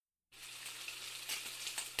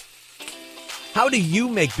How do you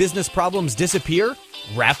make business problems disappear?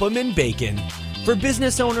 Wrap them in bacon. For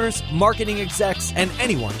business owners, marketing execs, and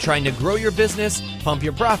anyone trying to grow your business, pump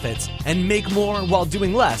your profits, and make more while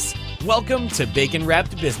doing less, welcome to Bacon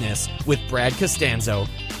Wrapped Business with Brad Costanzo.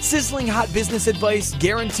 Sizzling hot business advice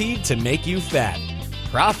guaranteed to make you fat.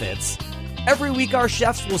 Profits? Every week our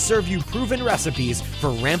chefs will serve you proven recipes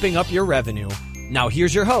for ramping up your revenue. Now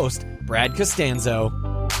here's your host, Brad Costanzo.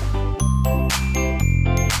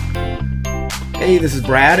 Hey, this is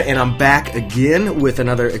Brad, and I'm back again with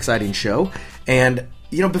another exciting show. And,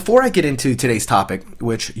 before I get into today's topic,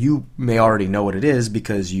 which you may already know what it is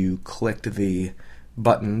because you clicked the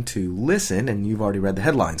button to listen and you've already read the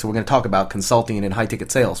headline. So we're going to talk about consulting and high-ticket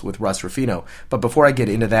sales with Russ Ruffino. But before I get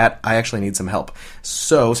into that, I actually need some help.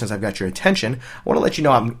 So since I've got your attention, I want to let you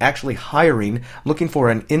know I'm actually looking for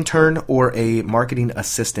an intern or a marketing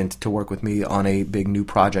assistant to work with me on a big new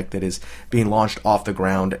project that is being launched off the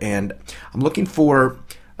ground. And I'm looking for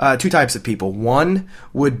two types of people. One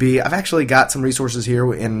would be, I've actually got some resources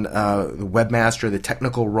here in the webmaster, the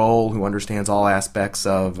technical role, who understands all aspects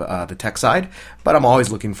of the tech side, but I'm always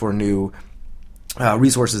looking for new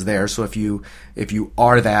resources there. So if you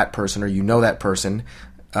are that person or you know that person,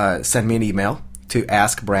 send me an email to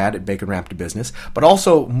ask Brad at Bacon Wrapped Business. But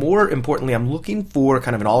also, more importantly, I'm looking for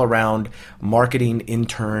kind of an all-around marketing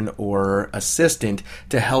intern or assistant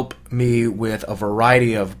to help me with a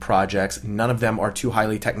variety of projects. None of them are too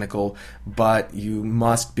highly technical, but you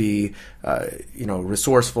must be,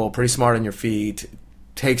 resourceful, pretty smart on your feet,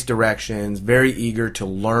 takes directions, very eager to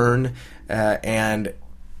learn, and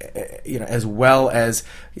as well as,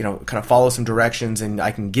 kind of follow some directions, and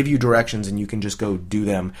I can give you directions and you can just go do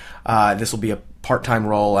them. This will be a part-time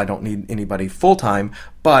role. I don't need anybody full-time,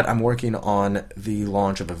 but I'm working on the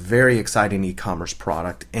launch of a very exciting e-commerce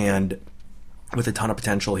product and with a ton of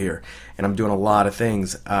potential here. And I'm doing a lot of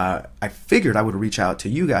things. I figured I would reach out to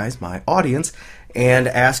you guys, my audience, and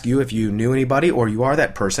ask you if you knew anybody or you are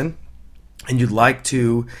that person and you'd like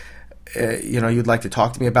to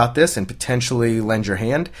talk to me about this and potentially lend your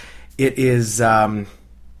hand. It is, I'm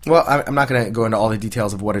not going to go into all the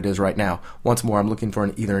details of what it is right now. Once more, I'm looking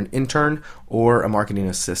for either an intern or a marketing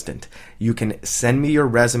assistant. You can send me your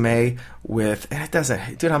resume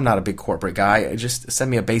I'm not a big corporate guy. Just send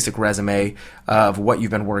me a basic resume of what you've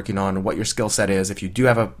been working on, what your skill set is. If you do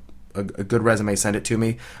have a good resume, send it to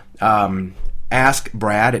me. Ask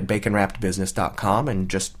Brad at baconwrappedbusiness.com and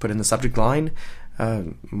just put in the subject line,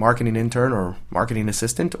 marketing intern or marketing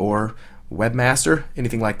assistant or webmaster,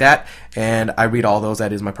 anything like that. And I read all those.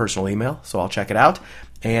 That is my personal email, so I'll check it out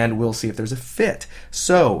and we'll see if there's a fit.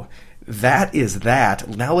 So that is that.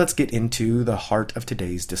 Now let's get into the heart of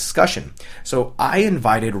today's discussion. So I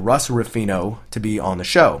invited Russ Ruffino to be on the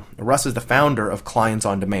show. Russ is the founder of Clients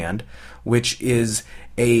on Demand, which is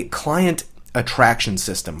a client attraction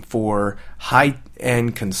system for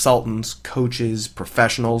high-end consultants, coaches,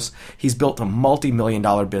 professionals. He's built a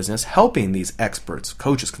multi-million-dollar business helping these experts,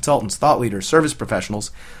 coaches, consultants, thought leaders, service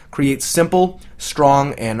professionals create simple,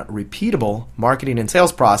 strong, and repeatable marketing and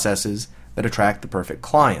sales processes that attract the perfect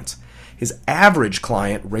clients. His average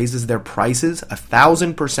client raises their prices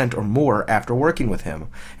 1,000% or more after working with him.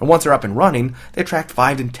 And once they're up and running, they attract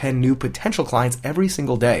 5 to 10 new potential clients every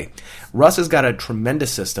single day. Russ has got a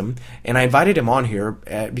tremendous system, and I invited him on here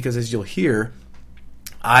because, as you'll hear,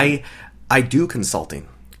 I do consulting,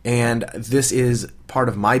 and this is part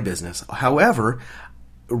of my business. However,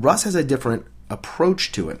 Russ has a different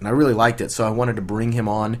approach to it, and I really liked it, so I wanted to bring him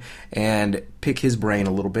on and pick his brain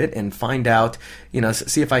a little bit and find out,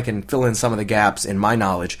 see if I can fill in some of the gaps in my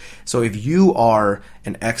knowledge. So if you are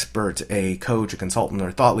an expert, a coach, a consultant, or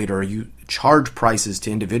a thought leader, or you charge prices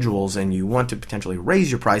to individuals and you want to potentially raise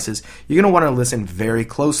your prices, you're going to want to listen very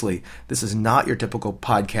closely. This is not your typical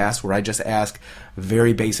podcast where I just ask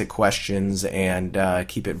very basic questions and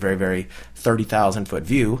keep it very, very 30,000-foot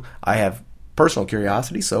view. I have personal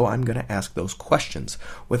curiosity, so I'm going to ask those questions.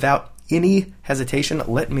 Without any hesitation,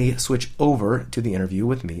 let me switch over to the interview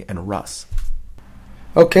with me and Russ.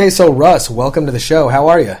 Okay, so Russ, welcome to the show. How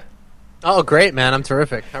are you? Oh, great, man. I'm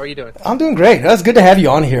terrific. How are you doing? I'm doing great. It's good to have you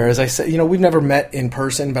on here. As I said, we've never met in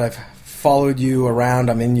person, but I've followed you around.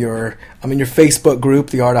 I'm in your Facebook group,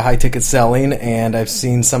 The Art of High Ticket Selling, and I've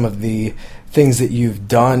seen some of the things that you've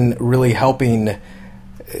done really helping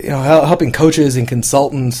coaches and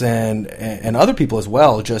consultants and other people as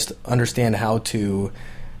well just understand how to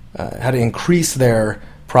increase their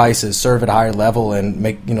prices, serve at a higher level, and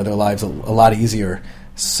make their lives a lot easier.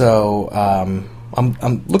 So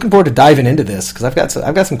I'm looking forward to diving into this because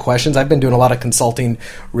I've got some questions. I've been doing a lot of consulting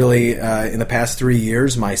really in the past 3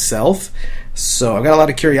 years myself, so I've got a lot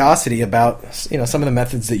of curiosity about some of the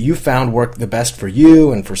methods that you found work the best for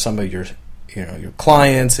you and for some of your your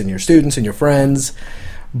clients and your students and your friends.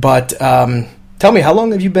 But tell me, how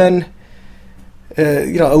long have you been?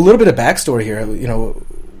 A little bit of backstory here.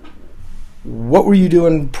 What were you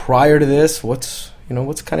doing prior to this? What's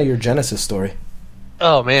kind of your genesis story?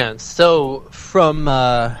 Oh man! So from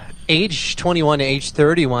age 21 to age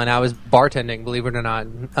 31, I was bartending. Believe it or not,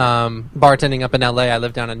 bartending up in LA. I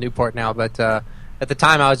live down in Newport now, but at the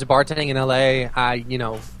time I was bartending in LA. I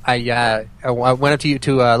went up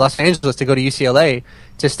to Los Angeles to go to UCLA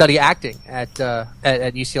to study acting at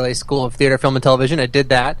UCLA School of Theater, Film, and Television. I did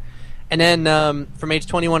that. And then from age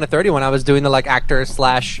 21 to 31, I was doing the actor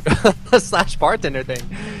slash bartender thing.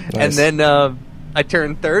 Nice. And then I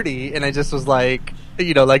turned 30, and I just was like,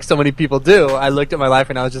 like so many people do, I looked at my life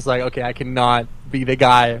and I was just like, okay, I cannot be the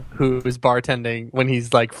guy who is bartending when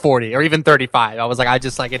he's like 40 or even 35. I was like,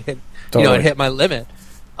 it hit, totally. It hit my limit.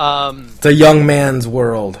 It's a young man's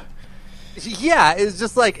world. Yeah, it was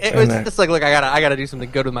just like look, I gotta do something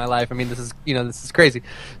good with my life. I mean, this is crazy.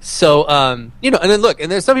 So and then look,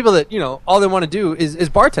 and there's some people that all they want to do is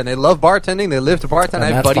bartend. They love bartending. They live to bartend. I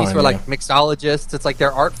have buddies who are like mixologists. It's like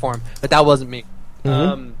their art form, but that wasn't me.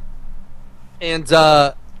 Mm-hmm.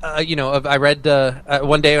 I read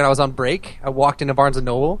one day when I was on break, I walked into Barnes and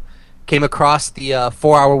Noble, came across the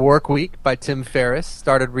 4-Hour Work Week by Tim Ferriss,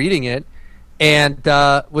 started reading it. And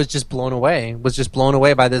was just blown away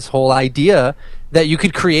by this whole idea that you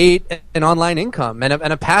could create an online income and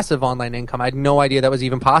a passive online income. I had no idea that was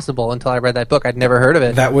even possible until I read that book. I'd never heard of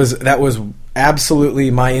it. That was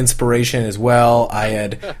absolutely my inspiration as well. I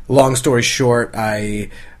had, long story short,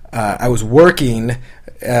 I was working.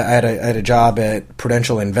 I had a job at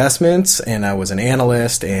Prudential Investments, and I was an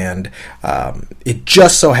analyst, and it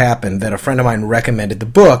just so happened that a friend of mine recommended the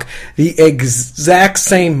book the exact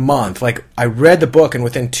same month. Like, I read the book, and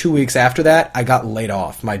within 2 weeks after that, I got laid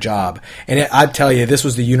off my job. And I tell you, this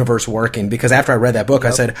was the universe working, because after I read that book,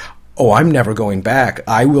 I said, oh, I'm never going back.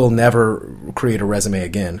 I will never create a resume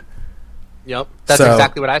again. Yep, that's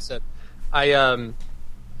exactly what I said. I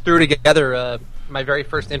threw together my very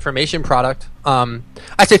first information product. I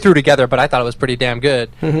say threw together, but I thought it was pretty damn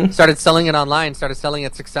good. Mm-hmm. Started selling it online, started selling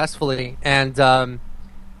it successfully, and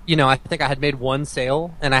I think I had made one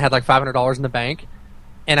sale, and I had like $500 in the bank,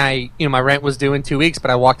 and my rent was due in 2 weeks,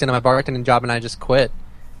 but I walked into my bartending job and I just quit.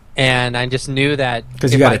 And I just knew that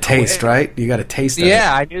because you got a taste, right? You got a taste.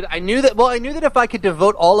 Yeah, I knew that. Well, I knew that if I could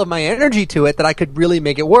devote all of my energy to it, that I could really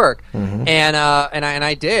make it work. Mm-hmm. And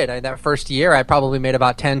I did. That first year, I probably made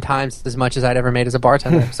about 10 times as much as I'd ever made as a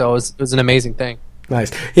bartender. So it was an amazing thing.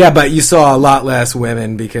 Nice. Yeah, but you saw a lot less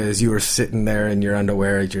women because you were sitting there in your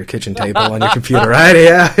underwear at your kitchen table on your computer, right?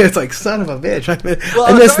 Yeah, it's like, son of a bitch. I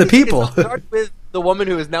miss the people. I started with the woman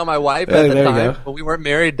who is now my wife at the time, but we weren't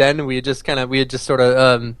married then, and we had just sort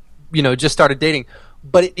of just started dating.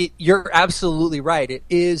 But you're absolutely right. It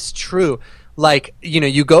is true. Like,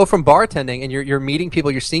 you go from bartending and you're meeting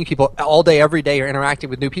people, you're seeing people all day, every day, you're interacting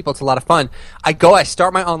with new people. It's a lot of fun. I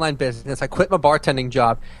start my online business, I quit my bartending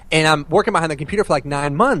job, and I'm working behind the computer for like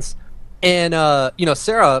 9 months. And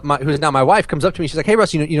Sarah, who's now my wife, comes up to me. She's like, "Hey,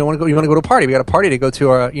 Russ, you want to go to a party? We got a party to go to,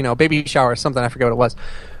 or baby shower or something. I forget what it was."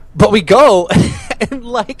 But we go, and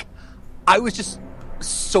like, I was just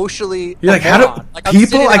socially. You're like, how do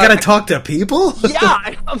people? I gotta talk to people.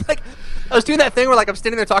 Yeah, I'm like, I was doing that thing where like I'm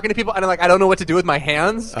standing there talking to people, and I'm like, I don't know what to do with my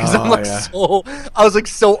hands because I was like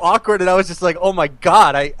so awkward, and I was just like, oh my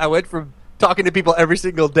god, I went from talking to people every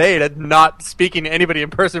single day to not speaking to anybody in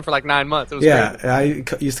person for like 9 months. It was crazy. I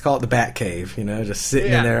used to call it the bat cave, just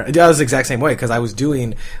sitting in there. I was the exact same way because I was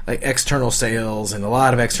doing like external sales and a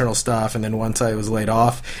lot of external stuff, and then once I was laid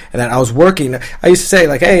off, and then I was working, I used to say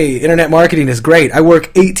like, hey, internet marketing is great. I work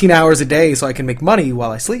 18 hours a day so I can make money while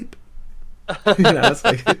I sleep. It's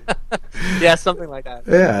like, yeah, something like that.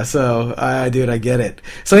 Yeah, so dude, I get it.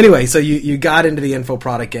 So anyway, so you got into the info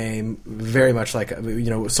product game very much like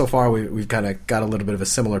so far we've kind of got a little bit of a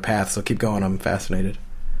similar path. So keep going. I'm fascinated.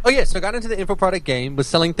 Oh yeah, so I got into the info product game, was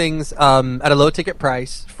selling things at a low ticket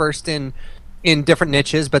price, first in different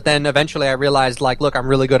niches, but then eventually I realized like, look, I'm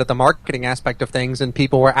really good at the marketing aspect of things, and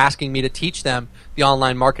people were asking me to teach them the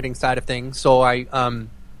online marketing side of things. So I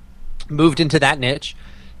moved into that niche.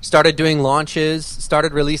 Started doing launches,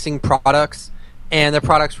 started releasing products, and the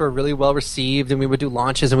products were really well received, and we would do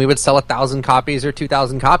launches, and we would sell 1,000 copies or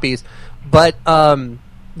 2,000 copies. But, a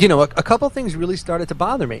couple things really started to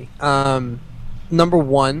bother me. Number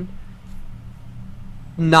one,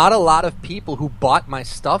 not a lot of people who bought my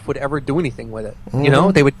stuff would ever do anything with it. You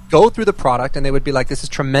know, they would go through the product and they would be like, this is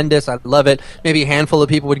tremendous, I love it. Maybe a handful of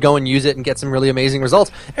people would go and use it and get some really amazing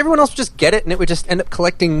results. Everyone else would just get it and it would just end up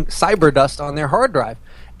collecting cyber dust on their hard drive.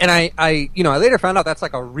 And I later found out that's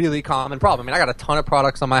like a really common problem. I mean, I got a ton of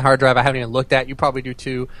products on my hard drive I haven't even looked at. You probably do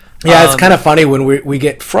too. Yeah, it's kind of funny when we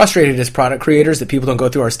get frustrated as product creators that people don't go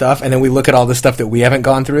through our stuff, and then we look at all the stuff that we haven't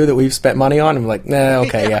gone through that we've spent money on, and we're like, nah,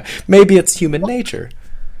 okay, yeah. Maybe it's human nature.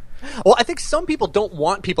 Well, I think some people don't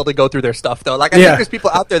want people to go through their stuff, though. Like, I think there's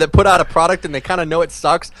people out there that put out a product and they kind of know it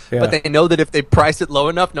sucks, but they know that if they price it low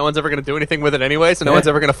enough, no one's ever going to do anything with it anyway, so no one's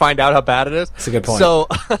ever going to find out how bad it is. That's a good point. So,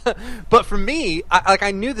 but for me,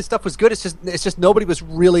 I knew the stuff was good. It's just nobody was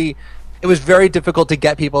really. It was very difficult to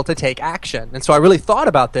get people to take action, and so I really thought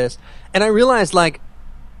about this, and I realized, like,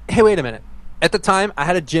 hey, wait a minute. At the time, I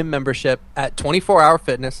had a gym membership at 24 Hour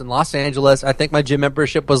Fitness in Los Angeles. I think my gym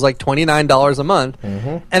membership was like $29 a month.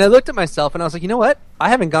 And I looked at myself and I was like, you know what? I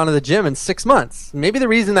haven't gone to the gym in 6 months. Maybe the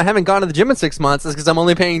reason I haven't gone to the gym in 6 months is because I'm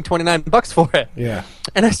only paying $29 for it. Yeah.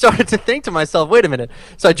 And I started to think to myself, wait a minute.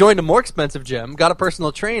 So I joined a more expensive gym, got a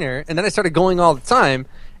personal trainer, and then I started going all the time.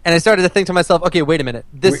 And I started to think to myself, okay, wait a minute.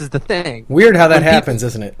 This is the thing. Weird how that happens,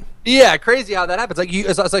 isn't it? Yeah, crazy how that happens. Like, I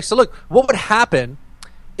was like, so look, what would happen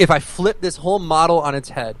if I flip this whole model on its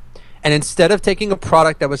head, and instead of taking a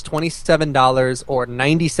product that was $27 or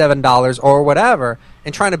 $97 or whatever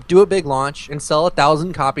and trying to do a big launch and sell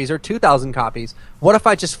 1,000 copies or 2,000 copies, what if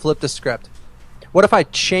I just flipped the script? What if I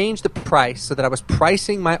changed the price so that I was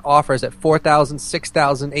pricing my offers at $4,000,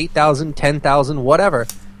 $6,000, $8,000, $10,000, whatever,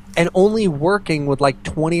 and only working with like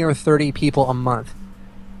 20 or 30 people a month?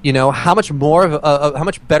 You know, how much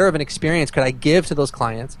better of an experience could I give to those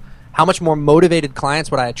clients? How much more motivated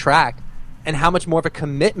clients would I attract? And how much more of a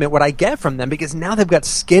commitment would I get from them? Because now they've got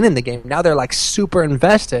skin in the game. Now they're like super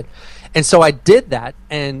invested. And so I did that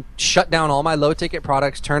and shut down all my low ticket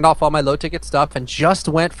products, turned off all my low ticket stuff, and just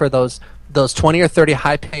went for those 20 or 30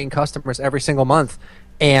 high paying customers every single month.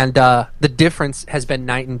 And the difference has been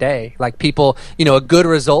night and day. Like, people, you know, a good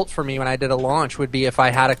result for me when I did a launch would be if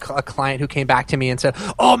I had a client who came back to me and said,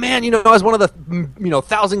 oh man, you know, I was one of the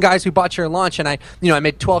 1,000 guys who bought your launch, and I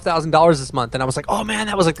made $12,000 this month, and I was like, oh man,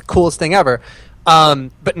 that was like the coolest thing ever.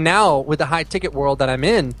 But now with the high ticket world that I'm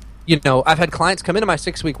in, you know, I've had clients come into my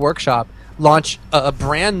 6-week workshop, launch a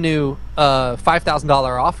brand new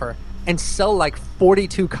 $5,000 offer, and sell like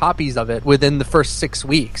 42 copies of it within the first 6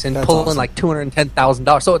 weeks, and pull in like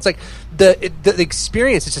 $210,000. So it's like the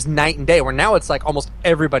experience is just night and day, where now it's like almost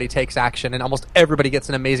everybody takes action and almost everybody gets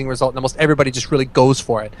an amazing result and almost everybody just really goes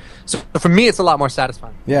for it. So for me, it's a lot more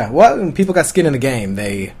satisfying. Yeah. Well, when people got skin in the game,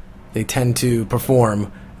 they tend to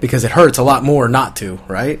perform because it hurts a lot more not to,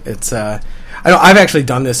 right? It's I know I've actually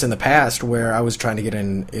done this in the past where I was trying to get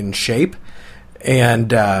in shape,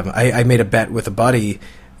 and I made a bet with a buddy.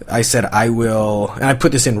 I said I will, and I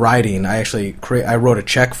put this in writing. I actually I wrote a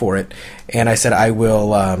check for it, and I said I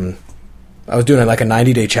will. I was doing like a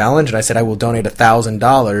 90-day challenge, and I said I will donate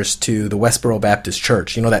 $1,000 to the Westboro Baptist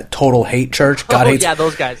Church. You know, that total hate church. God hates. Yeah,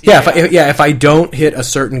 those guys. Yeah, if I don't hit a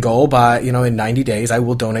certain goal by in 90 days, I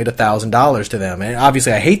will donate $1,000 to them. And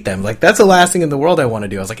obviously, I hate them. Like, that's the last thing in the world I want to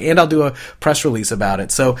do. I was like, and I'll do a press release about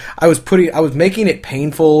it. So I was making it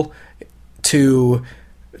painful to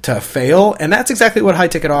fail, and that's exactly what high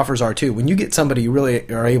ticket offers are too. When you get somebody, you really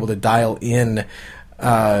are able to dial in,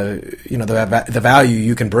 the value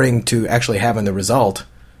you can bring to actually having the result.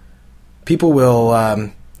 People will,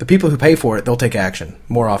 the people who pay for it, they'll take action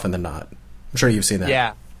more often than not. I'm sure you've seen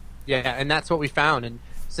that. Yeah, and that's what we found. And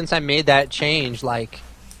since I made that change, like,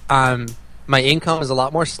 my income is a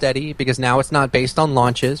lot more steady, because now it's not based on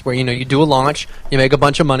launches, where you do a launch, you make a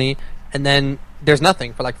bunch of money, and then there's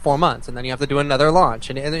nothing for like 4 months, and then you have to do another launch,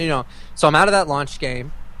 and so I'm out of that launch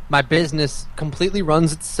game. My business completely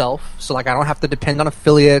runs itself, so like I don't have to depend on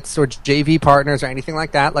affiliates or JV partners or anything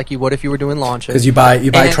like that, like you would if you were doing launches. Because you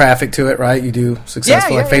buy traffic to it, right? You do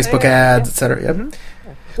successful Facebook ads, etc. Yep.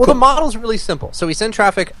 Mm-hmm. Well, the model's really simple. So we send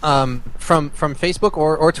traffic from Facebook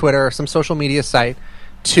or Twitter or some social media site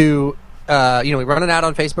to we run an ad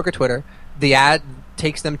on Facebook or Twitter. The ad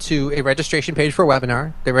takes them to a registration page for a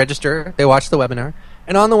webinar. They register, they watch the webinar,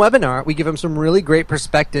 and on the webinar we give them some really great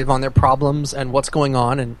perspective on their problems and what's going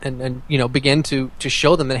on, and begin to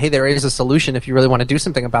show them that, hey, there is a solution if you really want to do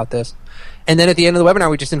something about this. And then at the end of the webinar,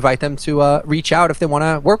 we just invite them to reach out if they want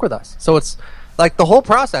to work with us. So it's like the whole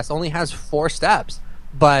process only has 4 steps,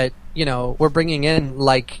 but we're bringing in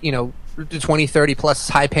 20, 30 plus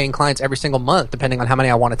high paying clients every single month, depending on how many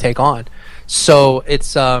I want to take on. So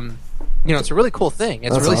it's it's a really cool thing.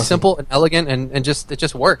 It's really simple and elegant, and it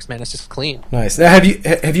just works, man. It's just clean. Nice. Now,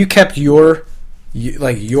 have you kept your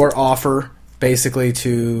your offer basically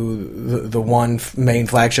to the one main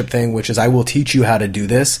flagship thing, which is I will teach you how to do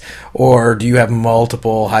this? Or do you have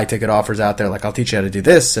multiple high ticket offers out there, like I'll teach you how to do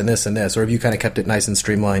this and this and this? Or have you kind of kept it nice and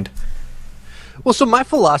streamlined? Well, so my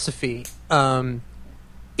philosophy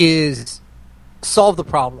is solve the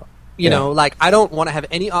problem. You know, like I don't want to have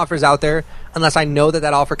any offers out there unless I know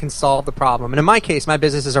that offer can solve the problem. And in my case, my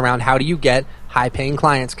business is around how do you get high-paying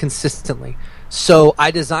clients consistently. So I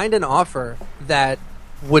designed an offer that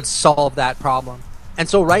would solve that problem. And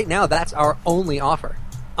so right now, that's our only offer.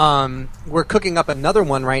 We're cooking up another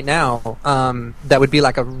one right now that would be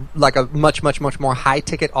like a much more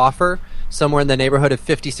high-ticket offer, somewhere in the neighborhood of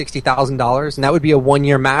 $50,000, $60,000, and that would be a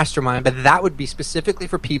one-year mastermind. But that would be specifically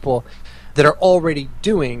for people that are already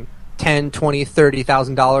doing $10,000, $20,000,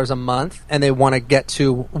 $30,000 a month, and they want to get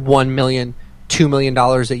to $1 million, $2 million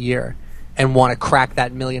a year, and want to crack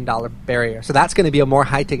that $1 million barrier. So that's going to be a more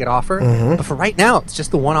high ticket offer. Mm-hmm. But for right now, it's just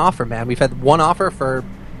the one offer, man. We've had one offer for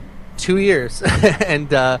 2 years, and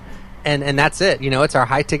that's it. You know, it's our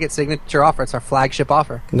high ticket signature offer. It's our flagship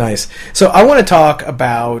offer. Nice. So I want to talk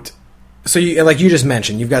about. So, like you just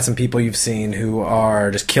mentioned, you've got some people you've seen who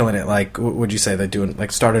are just killing it. Like, what would you say they're doing?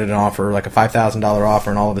 Like, started an offer, like a $5,000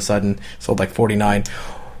 offer, and all of a sudden sold like 49.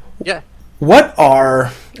 Yeah. What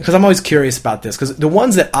are? Because I'm always curious about this. Because the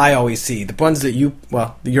ones that I always see, the ones that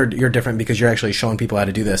you're different because you're actually showing people how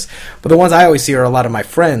to do this. But the ones I always see are a lot of my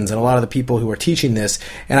friends and a lot of the people who are teaching this.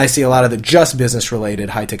 And I see a lot of the just business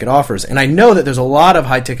related high ticket offers. And I know that there's a lot of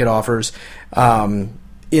high ticket offers.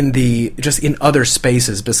 In other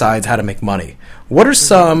spaces besides how to make money. What are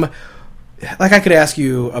some, like I could ask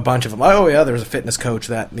you a bunch of them, oh yeah, there's a fitness coach,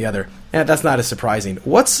 that and the other. Yeah, that's not as surprising.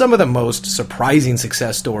 What's some of the most surprising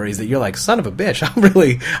success stories that you're like, son of a bitch,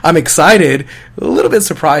 I'm excited, a little bit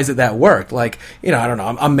surprised that worked. Like, you know, I don't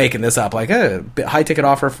know, I'm making this up, like a high ticket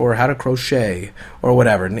offer for how to crochet or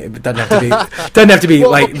whatever. It doesn't have to be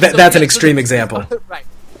well, like, that's an extreme example. Right.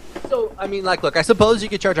 So, I mean, like, look, I suppose you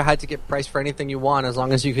could charge a high-ticket price for anything you want as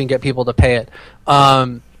long as you can get people to pay it.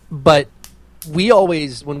 But we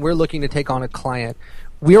always, when we're looking to take on a client,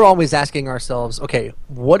 we're always asking ourselves, okay,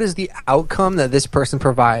 what is the outcome that this person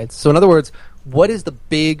provides? So, in other words, what is the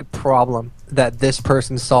big problem that this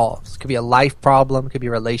person solves? It could be a life problem, it could be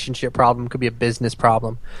a relationship problem, it could be a business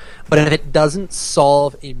problem. But if it doesn't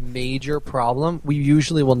solve a major problem, we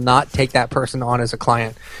usually will not take that person on as a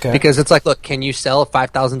client. Okay. Because it's like, look, can you sell a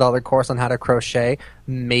 $5,000 course on how to crochet?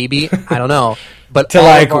 Maybe. I don't know. But to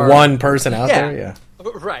like one person out there? Yeah.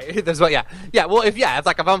 Right. That's what. Yeah. Well, if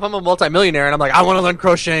I'm a multimillionaire and I'm like, I want to learn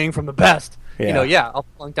crocheting from the best, I'll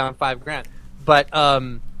plunk down $5,000. But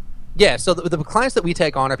yeah. So the clients that we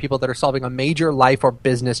take on are people that are solving a major life or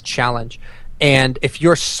business challenge. And if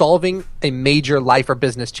you're solving a major life or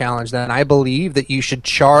business challenge, then I believe that you should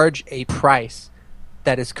charge a price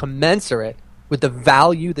that is commensurate with the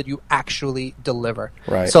value that you actually deliver.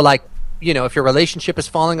 Right. So, like, you know, if your relationship is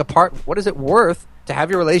falling apart, what is it worth to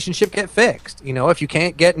have your relationship get fixed? You know, if you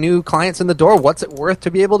can't get new clients in the door, what's it worth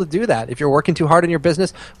to be able to do that? If you're working too hard in your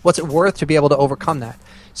business, what's it worth to be able to overcome that?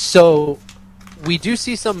 So we do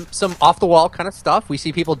see some off-the-wall kind of stuff. We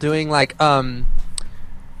see people doing, like,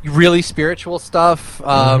 really spiritual stuff,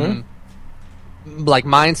 like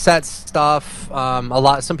mindset stuff,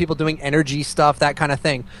 some people doing energy stuff, that kind of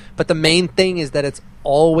thing. But the main thing is that it's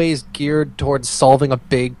always geared towards solving a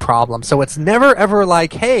big problem. So it's never ever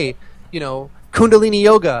like, hey, you know, Kundalini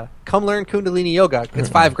yoga, come learn Kundalini yoga. It's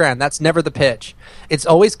 $5,000. That's never the pitch. It's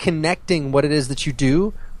always connecting what it is that you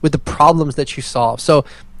do with the problems that you solve. So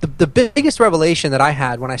the biggest revelation that I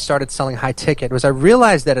had when I started selling high ticket was I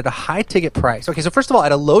realized that at a high ticket price, okay, so first of all,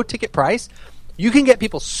 at a low ticket price, you can get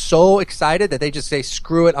people so excited that they just say,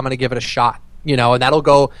 screw it, I'm going to give it a shot, you know, and that'll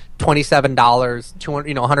go $27,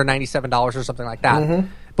 $197 or something like that. Mm-hmm.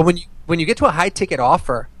 But when you get to a high ticket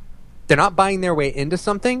offer, they're not buying their way into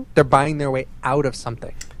something, they're buying their way out of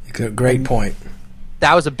something. Great point.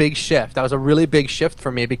 That was a big shift. That was a really big shift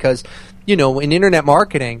for me because, you know, in internet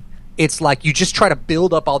marketing, it's like you just try to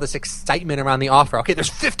build up all this excitement around the offer. Okay, there's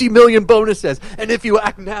 50 million bonuses, and if you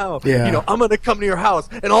act now, you know, I'm going to come to your house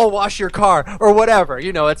and I'll wash your car or whatever.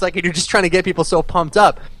 You know, it's like you're just trying to get people so pumped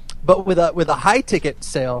up. But with a high ticket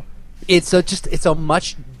sale, it's a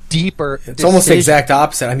much deeper. It's decision. Almost the exact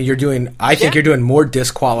opposite. I mean, I think you're doing more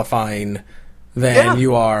disqualifying than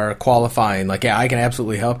you are qualifying. Like, I can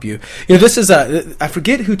absolutely help you. You know, this is I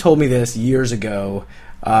forget who told me this years ago.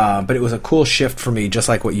 But it was a cool shift for me, just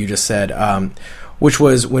like what you just said, which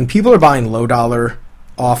was when people are buying low dollar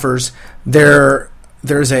offers,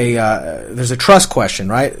 there's a trust question,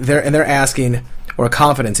 right? They're asking, or a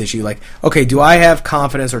confidence issue. Like, okay, do I have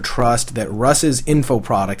confidence or trust that Russ's info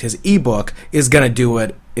product, his ebook, is going to do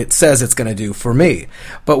what it says it's going to do for me?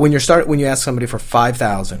 But when you ask somebody for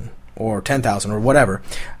 $5,000 or $10,000 or whatever,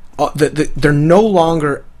 they're no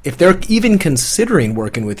longer, if they're even considering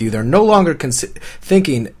working with you, they're no longer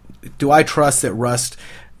thinking, do I trust that Russ,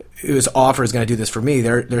 his offer, is going to do this for me?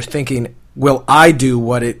 They're thinking, will I do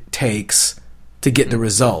what it takes to get the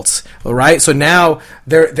results? All right. So now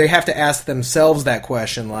they have to ask themselves that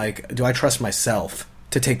question, like, do I trust myself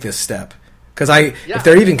to take this step? Because if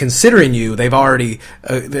they're even considering you, they've already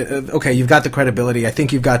okay, you've got the credibility. I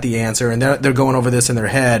think you've got the answer, and they're going over this in their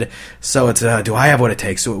head. So it's do I have what it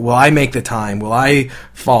takes? Will I make the time? Will I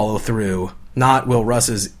follow through? Not will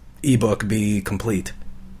Russ's ebook be complete?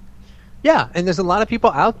 Yeah, and there's a lot of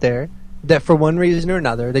people out there that for one reason or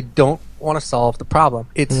another, they don't want to solve the problem.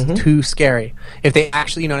 It's too scary. If they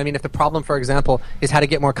actually, if the problem, for example, is how to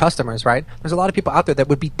get more customers, right? There's a lot of people out there that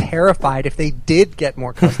would be terrified if they did get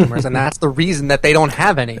more customers, and that's the reason that they don't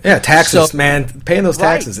have any. Yeah, taxes, man. Paying those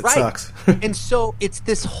taxes, it sucks. And so it's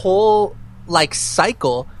this whole,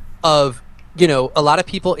 cycle of, a lot of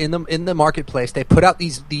people in the marketplace, they put out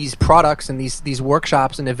these products and these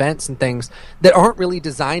workshops and events and things that aren't really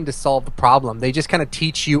designed to solve the problem. They just kind of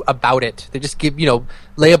teach you about it. They just give,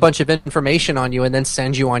 lay a bunch of information on you and then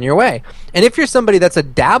send you on your way. And if you're somebody that's a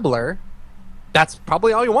dabbler, that's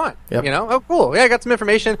probably all you want. Yep. Oh, cool. Yeah, I got some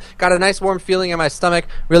information, got a nice warm feeling in my stomach,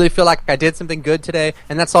 really feel like I did something good today,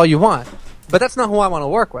 and that's all you want. But that's not who I want to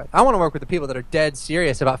work with. I want to work with the people that are dead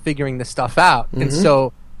serious about figuring this stuff out. And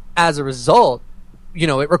so as a result,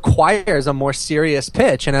 it requires a more serious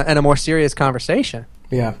pitch and a more serious conversation.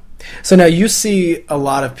 Yeah. So now you see a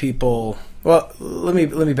lot of people. Well, let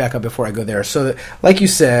me back up before I go there. So, like you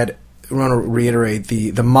said, I want to reiterate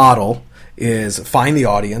the model is find the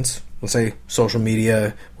audience. Let's say social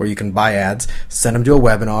media where you can buy ads. Send them to a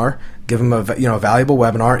webinar. Give them a valuable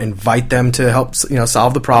webinar. Invite them to help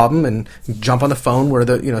solve the problem, and jump on the phone where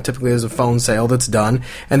typically there's a phone sale that's done,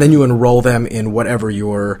 and then you enroll them in whatever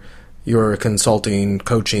your consulting,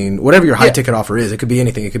 coaching, whatever your high ticket offer is. It could be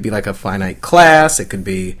anything. It could be like a finite class. It could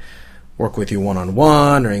be work with you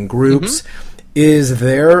one-on-one or in groups. Is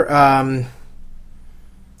there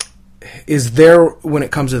when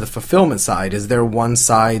it comes to the fulfillment side, is there one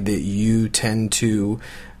side that you tend to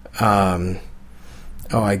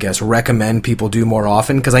recommend people do more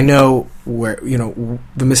often? Because I know where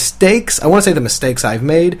the mistakes I've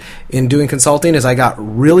made in doing consulting is I got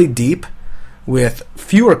really deep with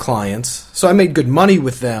fewer clients, so I made good money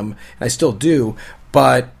with them, and I still do,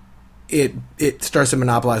 but it starts to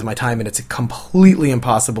monopolize my time, and it's completely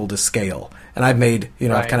impossible to scale. And I've made,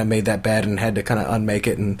 I've kind of made that bad and had to kind of unmake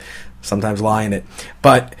it and sometimes lie in it.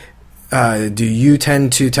 But do you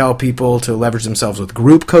tend to tell people to leverage themselves with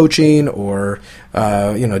group coaching or,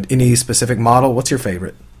 any specific model? What's your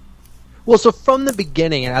favorite? Well, so from the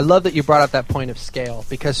beginning, and I love that you brought up that point of scale,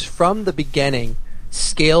 because from the beginning,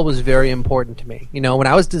 scale was very important to me. When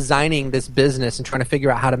I was designing this business and trying to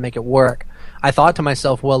figure out how to make it work, I thought to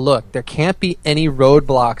myself, well, look, there can't be any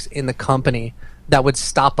roadblocks in the company that would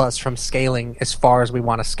stop us from scaling as far as we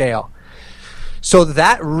want to scale. So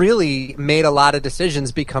that really made a lot of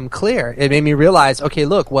decisions become clear. It made me realize, okay,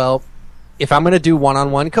 look, well, if I'm going to do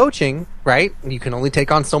one-on-one coaching, right, you can only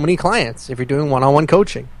take on so many clients if you're doing one-on-one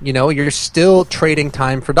coaching. You're still trading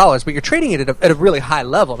time for dollars, but you're trading it at a really high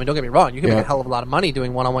level. I mean, don't get me wrong. You can make a hell of a lot of money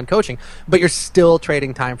doing one-on-one coaching, but you're still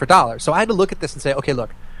trading time for dollars. So I had to look at this and say, okay, look,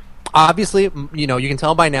 obviously, you can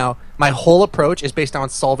tell by now, my whole approach is based on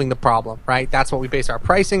solving the problem, right? That's what we base our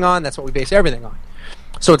pricing on. That's what we base everything on.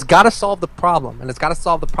 So it's got to solve the problem, and it's got to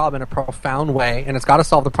solve the problem in a profound way, and it's got to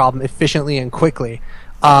solve the problem efficiently and quickly.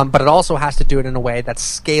 But it also has to do it in a way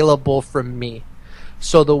that's scalable for me.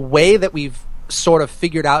 So the way that we've sort of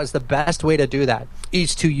figured out is the best way to do that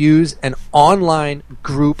is to use an online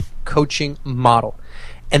group coaching model.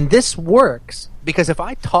 And this works because if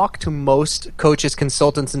I talk to most coaches,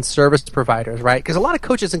 consultants, and service providers, right? Because a lot of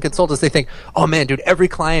coaches and consultants, they think, oh man, dude, every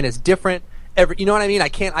client is different. You know what I mean? I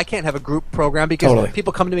can't have a group program because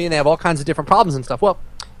people come to me and they have all kinds of different problems and stuff. Well,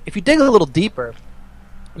 if you dig a little deeper,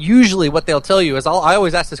 usually what they'll tell you is, I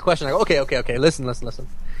always ask this question. I go, okay, listen.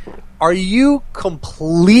 Are you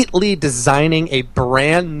completely designing a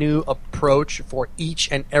brand new approach for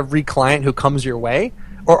each and every client who comes your way?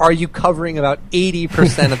 Or are you covering about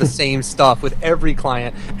 80% of the same stuff with every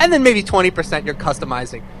client, and then maybe 20% you're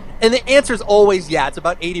customizing? And the answer is always, yeah, it's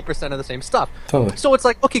about 80% of the same stuff. Totally. So it's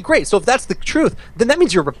like, okay, great. So if that's the truth, then that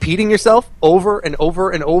means you're repeating yourself over and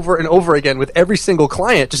over and over and over again with every single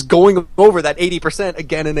client, just going over that 80%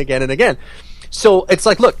 again and again and again. So it's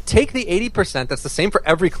like, look, take the 80% that's the same for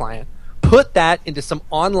every client, put that into some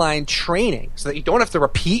online training so that you don't have to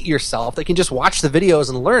repeat yourself. They can just watch the videos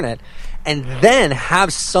and learn it, and then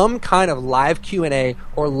have some kind of live Q&A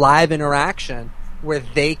or live interaction where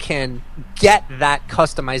they can get that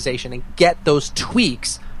customization and get those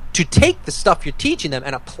tweaks to take the stuff you're teaching them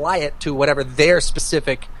and apply it to whatever their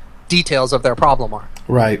specific details of their problem are.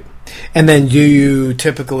 Right. And then do you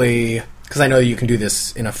typically, because I know you can do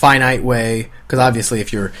this in a finite way, because obviously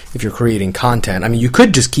if you're creating content, I mean, you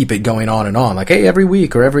could just keep it going on and on, like, hey, every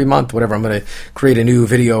week or every month, whatever, I'm going to create a new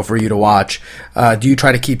video for you to watch. Do you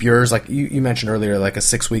try to keep yours, like you mentioned earlier, like a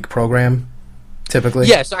 6-week program? Typically,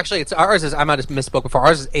 yeah. So actually, ours is, I might have misspoke before.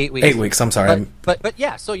 Ours is 8 weeks. 8 weeks. I'm sorry. But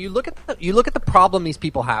yeah. So you look at the problem these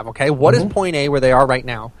people have. Okay, what is point A where they are right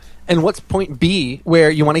now, and what's point B where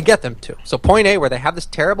you want to get them to? So point A where they have this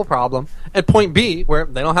terrible problem, and point B where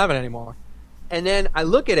they don't have it anymore. And then I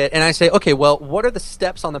look at it and I say, okay, well, what are the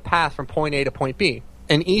steps on the path from point A to point B?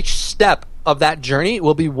 And each step of that journey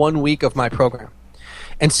will be 1 week of my program.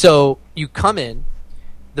 And so you come in.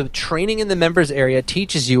 The training in the members area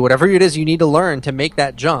teaches you whatever it is you need to learn to make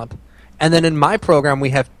that jump. And then in my program,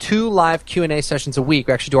 we have 2 live Q&A sessions a week.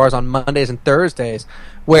 We actually do ours on Mondays and Thursdays,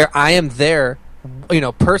 where I am there,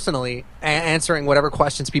 personally answering whatever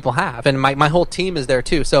questions people have. And my whole team is there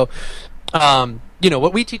too. So,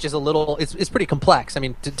 what we teach is it's pretty complex. I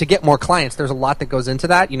mean, to get more clients, there's a lot that goes into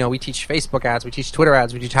that. We teach Facebook ads, we teach Twitter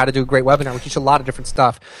ads, we teach how to do a great webinar, we teach a lot of different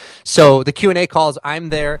stuff. So the Q&A calls, I'm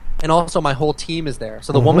there, and also my whole team is there.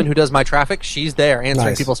 So the woman who does my traffic, she's there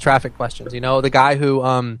answering people's traffic questions. The guy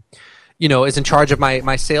who, is in charge of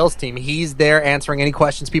my sales team, he's there answering any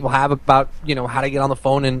questions people have about, how to get on the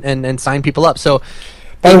phone and sign people up. So,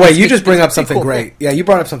 by the way, you just bring up something great. Yeah, you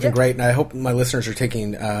brought up something great, and I hope my listeners are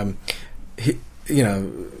taking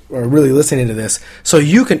are really listening to this. So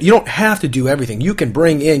you don't have to do everything. You can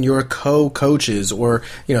bring in your co-coaches or,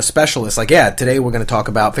 specialists. Like, today we're going to talk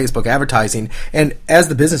about Facebook advertising. And as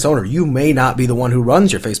the business owner, you may not be the one who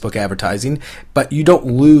runs your Facebook advertising, but you don't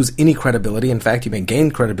lose any credibility. In fact, you may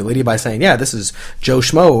gain credibility by saying, this is Joe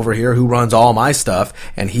Schmo over here who runs all my stuff,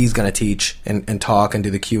 and he's going to teach and talk and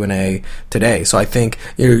do the Q&A today. So I think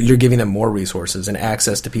you're giving them more resources and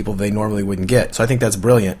access to people they normally wouldn't get. So I think that's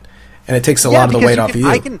brilliant. And it takes a lot of the weight off of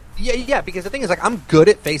you. Because the thing is, like, I'm good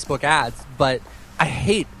at Facebook ads, but I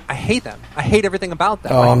hate them. I hate everything about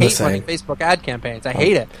them. I hate running Facebook ad campaigns. I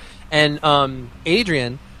hate it. And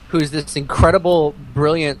Adrian, who's this incredible,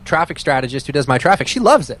 brilliant traffic strategist who does my traffic, she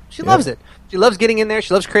loves it. She loves it. She loves getting in there.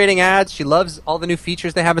 She loves creating ads. She loves all the new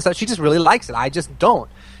features they have and stuff. She just really likes it. I just don't.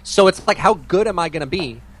 So it's like, how good am I going to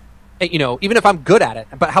be? Even if I'm good at it,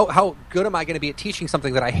 but how good am I going to be at teaching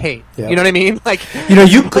something that I hate? Yeah. You know what I mean? Like,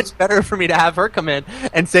 it's better for me to have her come in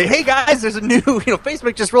and say, hey guys, there's a new,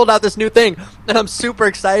 Facebook just rolled out this new thing, and I'm super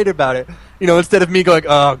excited about it. Instead of me going,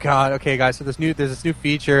 oh god, okay guys, so there's this new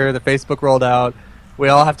feature that Facebook rolled out. We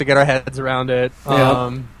all have to get our heads around it.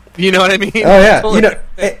 Yeah. You know what I mean? Oh yeah.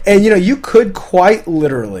 Totally. You could quite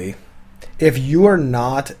literally, if you are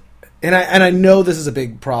not. And I know this is a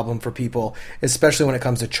big problem for people, especially when it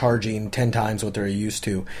comes to charging 10 times what they're used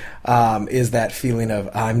to, is that feeling of,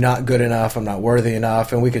 I'm not good enough, I'm not worthy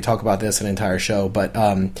enough, and we could talk about this an entire show. But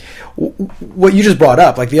what you just brought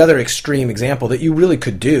up, like the other extreme example that you really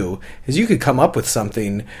could do, is you could come up with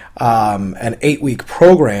something, an 8-week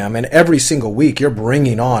program, and every single week you're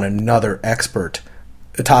bringing on another expert.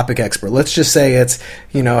 A topic expert. Let's just say it's,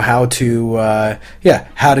 how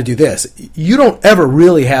to do this. You don't ever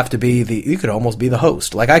really have to be you could almost be the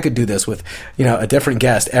host. Like I could do this with, a different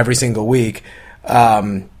guest every single week.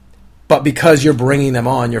 But because you're bringing them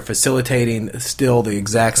on, you're facilitating still the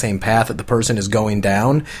exact same path that the person is going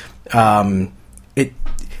down. It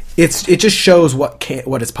just shows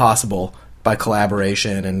what is possible by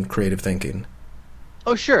collaboration and creative thinking.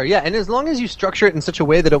 Oh, sure, yeah, and as long as you structure it in such a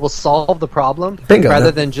way that it will solve the problem, Bingo, rather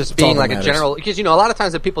than just being like a general, because a lot of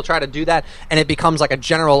times that people try to do that, and it becomes like a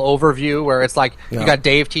general overview where it's like you got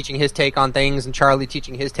Dave teaching his take on things and Charlie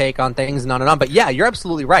teaching his take on things and on and on. But yeah, you're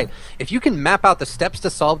absolutely right. If you can map out the steps to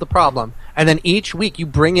solve the problem, and then each week you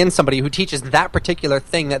bring in somebody who teaches that particular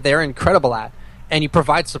thing that they're incredible at, and you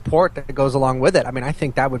provide support that goes along with it, I mean, I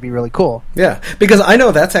think that would be really cool. Yeah, because I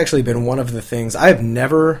know that's actually been one of the things I've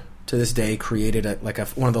never to this day created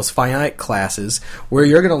one of those finite classes where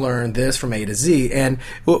you're going to learn this from A to Z. And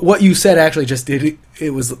what you said actually just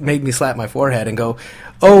made me slap my forehead and go,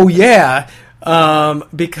 oh yeah,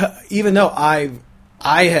 because even though I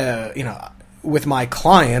have, with my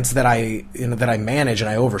clients that I manage and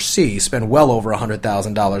I oversee spend well over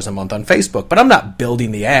 $100,000 a month on Facebook, but I'm not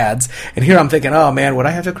building the ads. And here I'm thinking, oh man, would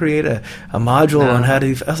I have to create a module on how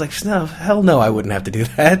to? I was like, no, hell no, I wouldn't have to do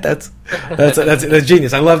that. That's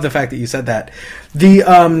genius. I love the fact that you said that.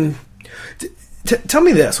 Tell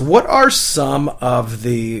me this: what are some of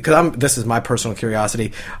the? Because this is my personal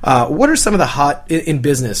curiosity. What are some of the hot in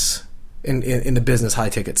business in the business high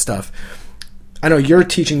ticket stuff? I know you're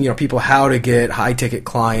teaching, people how to get high ticket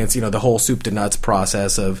clients, the whole soup to nuts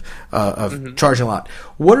process of charging a lot.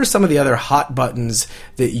 What are some of the other hot buttons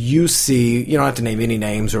that you see? You don't have to name any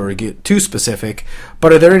names or get too specific,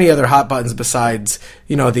 but are there any other hot buttons besides,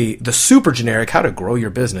 the super generic, how to grow your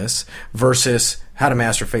business versus how to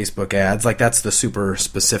master Facebook ads? Like that's the super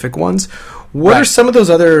specific ones. What are some of those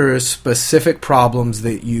other specific problems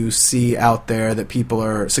that you see out there that people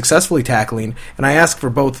are successfully tackling? And I ask for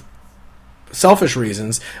both selfish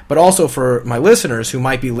reasons, but also for my listeners who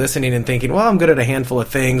might be listening and thinking, well, I'm good at a handful of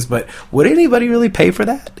things, but would anybody really pay for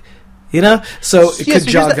that? So it could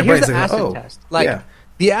jog their brains. The acid test.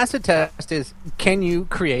 The acid test is, can you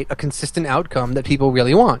create a consistent outcome that people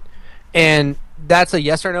really want? And that's a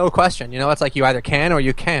yes or no question. It's like you either can or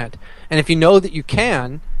you can't. And if you know that you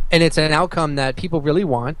can, and it's an outcome that people really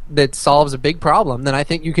want that solves a big problem, then I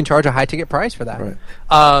think you can charge a high ticket price for that. Right.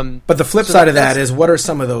 But the flip side of that is, what are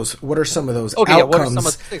some of those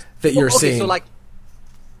outcomes that you're seeing?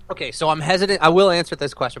 So I'm hesitant. I will answer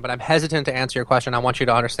this question, but I'm hesitant to answer your question. I want you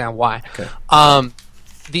to understand why. Okay.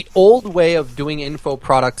 The old way of doing info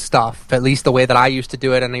product stuff, at least the way that I used to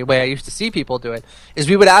do it and the way I used to see people do it, is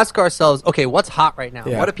we would ask ourselves, okay, what's hot right now?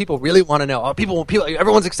 Yeah. What do people really want to know? Oh,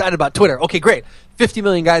 everyone's excited about Twitter. Okay, great. 50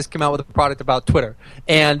 million guys come out with a product about Twitter.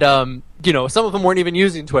 And, some of them weren't even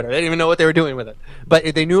using Twitter. They didn't even know what they were doing with it.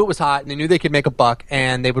 But they knew it was hot, and they knew they could make a buck,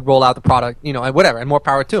 and they would roll out the product, and whatever, and more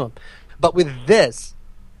power to them. But with this,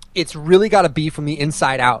 it's really got to be from the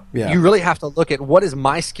inside out. Yeah. You really have to look at what is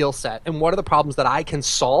my skill set and what are the problems that I can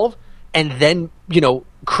solve, and then,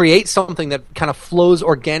 create something that kind of flows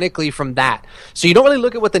organically from that. So you don't really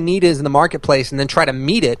look at what the need is in the marketplace and then try to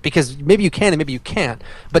meet it, because maybe you can and maybe you can't.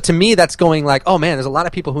 But to me, that's going like, oh man, there's a lot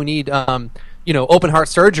of people who need open heart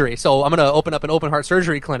surgery, so I'm going to open up an open heart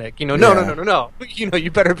surgery clinic. No.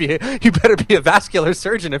 You better be a vascular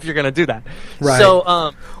surgeon if you're going to do that. Right.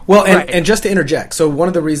 So, and just to interject, so one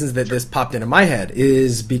of the reasons that this popped into my head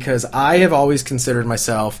is because I have always considered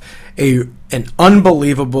myself an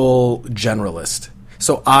unbelievable generalist.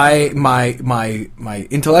 So my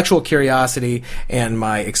intellectual curiosity and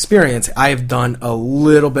my experience, I have done a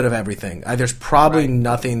little bit of everything. There's probably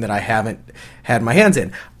nothing that I haven't had my hands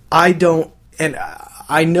in. I know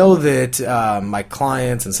that my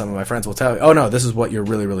clients and some of my friends will tell me, oh no, this is what you're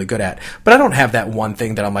really, really good at. But I don't have that one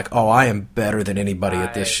thing that I'm like, oh, I am better than anybody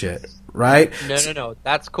at this shit. Right? No.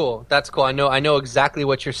 That's cool. I know exactly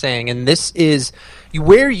what you're saying. And this is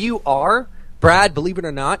where you are, Brad, believe it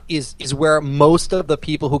or not, is where most of the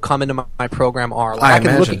people who come into my program are. Like, I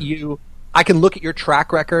can look at you, I can look at your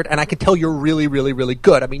track record, and I can tell you're really, really, really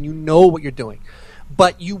good. I mean, you know what you're doing.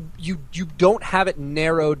 But you don't have it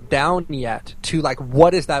narrowed down yet to like,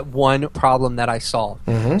 what is that one problem that I solve?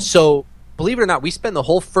 Mm-hmm. So believe it or not, we spend the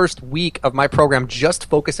whole first week of my program just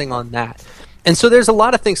focusing on that. And so there's a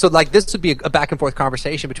lot of things. So like, this would be a back and forth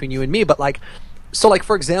conversation between you and me. But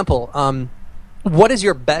for example, what is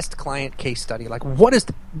your best client case study? Like, what is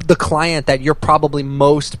the client that you're probably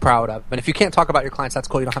most proud of? And if you can't talk about your clients, that's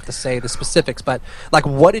cool. You don't have to say the specifics. But like,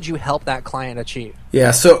 what did you help that client achieve? Yeah,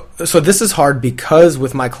 so this is hard because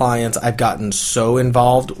with my clients, I've gotten so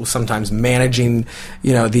involved with sometimes managing,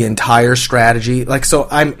 the entire strategy. Like, so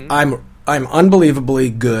I'm unbelievably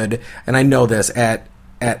good, and I know this at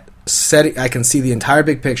setting. I can see the entire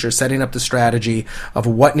big picture, setting up the strategy of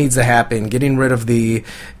what needs to happen, getting rid of the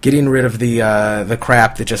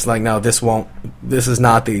crap that just like, no, this is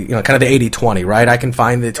not the, kind of the 80-20, right? I can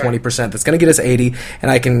find the 20% that's going to get us 80,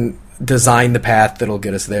 and I can design the path that'll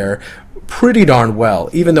get us there pretty darn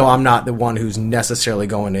well, even though I'm not the one who's necessarily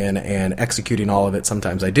going in and executing all of it.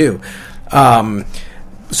 Sometimes I do.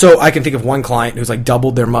 So I can think of one client who's like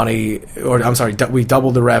doubled their money, we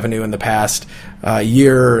doubled the revenue in the past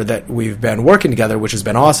year that we've been working together, which has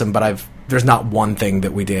been awesome. But there's not one thing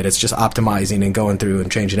that we did. It's just optimizing and going through and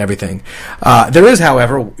changing everything. There is,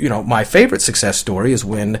 however, my favorite success story is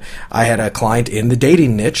when I had a client in the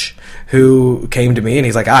dating niche who came to me and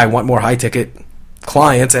he's like, I want more high ticket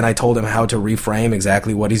clients, and I told him how to reframe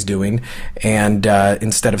exactly what he's doing. And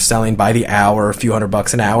instead of selling by the hour, a few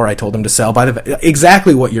 $100 an hour, I told him to sell by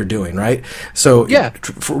exactly what you're doing, right? So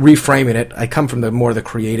reframing it, I come from the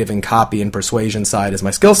creative and copy and persuasion side as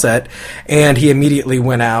my skill set, and he immediately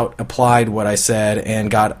went out, applied what I said,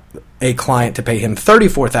 and got a client to pay him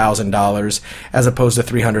 $34,000 as opposed to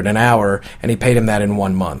 $300 an hour, and he paid him that in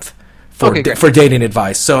 1 month. For dating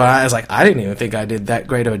advice. So I was like, I didn't even think I did that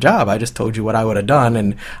great of a job. I just told you what I would have done,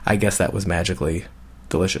 and I guess that was magically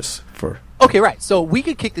delicious. Okay, right. So we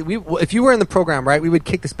could if you were in the program, right, we would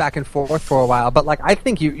kick this back and forth for a while. But like, I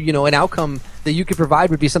think you know, an outcome that you could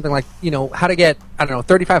provide would be something like, you know, how to get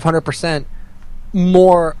 3,500%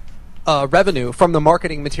 more revenue from the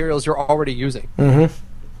marketing materials you're already using. Mm-hmm.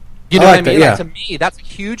 You know what I mean? Like, to me, that's a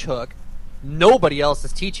huge hook. Nobody else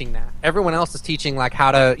is teaching that. Everyone else is teaching like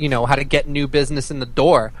how to get new business in the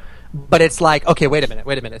door. But it's like, okay, wait a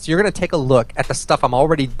minute. So you're going to take a look at the stuff I'm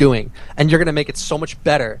already doing, and you're going to make it so much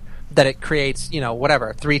better that it creates,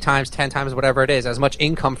 3 times, 10 times, whatever it is, as much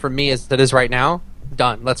income for me as it is right now.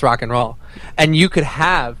 Done. Let's rock and roll. And you could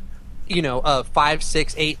have, a $5,000,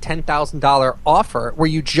 $6,000, $8,000, $10,000 offer where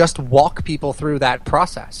you just walk people through that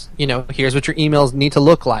process. Here's what your emails need to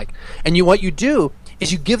look like. And what you do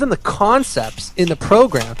is you give them the concepts in the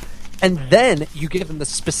program, and then you give them the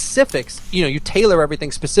specifics. You tailor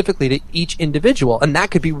everything specifically to each individual, and that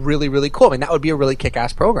could be really, really cool. I mean, that would be a really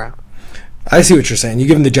kick-ass program. I see what you're saying. You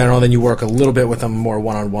give them the general, then you work a little bit with them more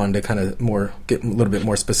one-on-one to kind of get a little bit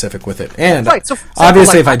more specific with it. And right, so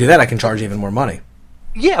obviously, if I do that, I can charge even more money.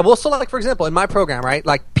 Yeah, well, so like, for example, in my program, right,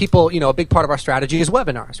 like people, a big part of our strategy is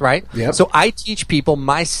webinars, right? Yep. So I teach people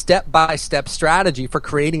my step-by-step strategy for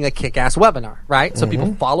creating a kick-ass webinar, right? So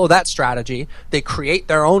people follow that strategy, they create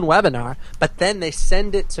their own webinar, but then they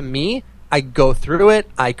send it to me, I go through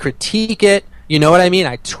it, I critique it, you know what I mean?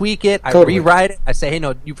 I tweak it, I rewrite it, I say, hey,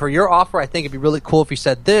 no, for your offer, I think it'd be really cool if you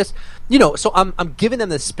said this. So I'm giving them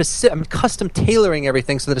the specific, I'm custom tailoring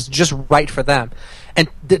everything so that it's just right for them. And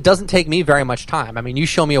it doesn't take me very much time. I mean, you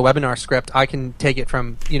show me a webinar script, I can take it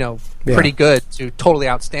from, pretty good to totally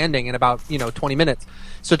outstanding in about, 20 minutes.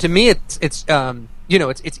 So to me, it's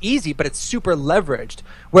easy, but it's super leveraged.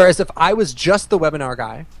 Whereas if I was just the webinar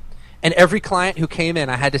guy, and every client who came in,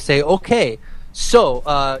 I had to say, okay,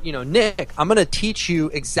 so, Nick, I'm going to teach you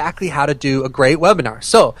exactly how to do a great webinar.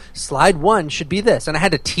 So, slide 1 should be this. And I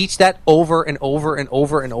had to teach that over and over and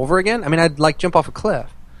over and over again. I mean, I'd like jump off a cliff,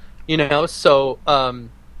 So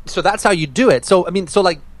that's how you do it. So, I mean,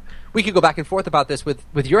 we could go back and forth about this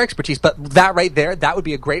with your expertise, but that right there, that would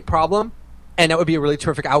be a great problem, and that would be a really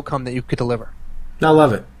terrific outcome that you could deliver. I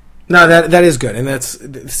love it. No, that is good, and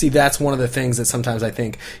that's one of the things that sometimes I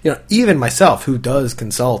think, even myself who does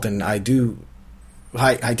consult, and I do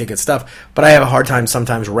high ticket stuff, but I have a hard time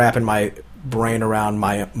sometimes wrapping my brain around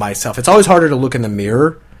myself. It's always harder to look in the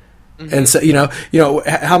mirror. And so,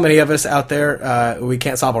 how many of us out there, we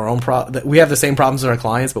can't solve our own problems. We have the same problems as our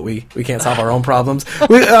clients, but we can't solve our own problems.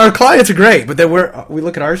 Our clients are great, but then we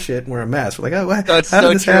look at our shit and we're a mess. We're like, oh, what? That's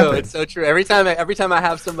so true. It's so true. Every time I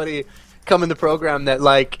have somebody come in the program that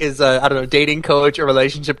is a dating coach or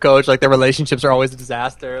relationship coach, like their relationships are always a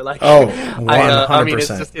disaster. Like, 100%. I mean,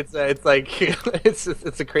 it's like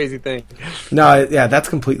it's a crazy thing. No, yeah, that's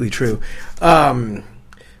completely true.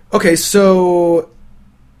 Okay, so.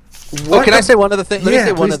 Can I say one other thing? Let me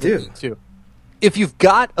say one other thing too. If you've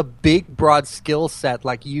got a big, broad skill set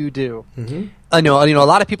like you do, I know a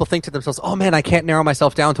lot of people think to themselves, "Oh man, I can't narrow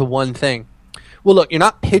myself down to one thing." Well, look, you're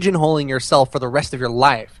not pigeonholing yourself for the rest of your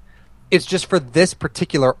life. It's just for this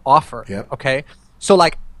particular offer. Yep. Okay, so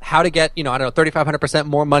like how to get 3,500%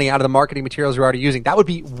 more money out of the marketing materials you're already using. That would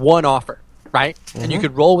be one offer, right? And you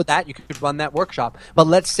could roll with that. You could run that workshop. But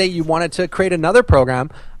let's say you wanted to create another program.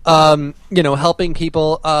 Helping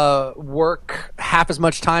people work half as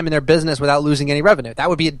much time in their business without losing any revenue. That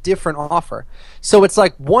would be a different offer. So it's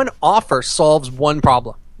like one offer solves one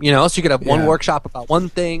problem. So you could have one workshop about one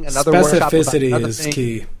thing, another workshop about another thing. Specificity is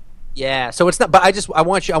key. Yeah, so it's not. But I just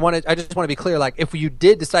want to be clear. Like, if you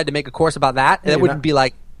did decide to make a course about that, that wouldn't be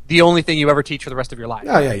like the only thing you ever teach for the rest of your life.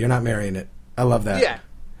 Oh yeah, you're not marrying it. I love that. Yeah,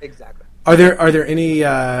 exactly. Are there any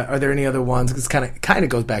other ones? Because kind of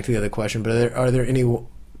goes back to the other question. But are there any?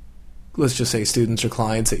 Let's just say students or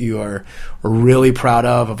clients that you are really proud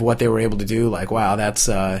of what they were able to do. Like, wow, that's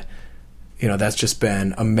that's just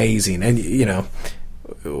been amazing. And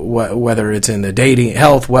whether it's in the dating,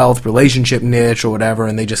 health, wealth, relationship niche or whatever,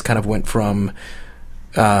 and they just kind of went from,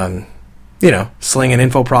 slinging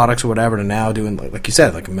info products or whatever to now doing, like you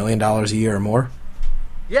said, like $1 million a year or more.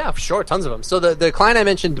 Yeah, for sure, tons of them. So the client I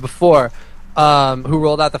mentioned before, who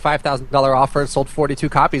rolled out the $5,000 offer and sold 42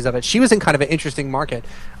 copies of it. She was in kind of an interesting market.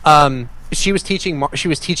 She was teaching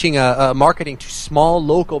marketing to small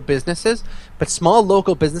local businesses, but small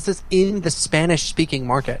local businesses in the Spanish-speaking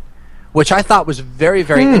market, which I thought was very,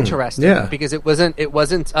 very interesting because it wasn't. It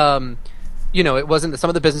wasn't that some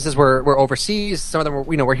of the businesses were overseas, some of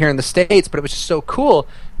them were here in the States, but it was just so cool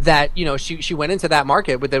that, she went into that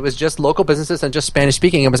market with, it was just local businesses and just Spanish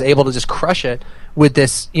speaking, and was able to just crush it with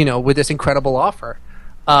this incredible offer.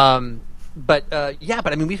 But I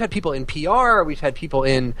mean, we've had people in PR, we've had people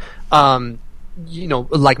in,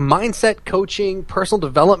 like mindset coaching, personal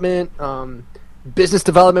development, business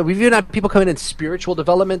development. We've even had people come in spiritual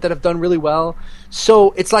development that have done really well.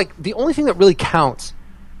 So it's like the only thing that really counts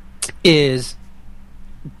is,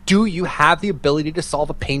 do you have the ability to solve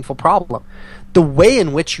a painful problem? The way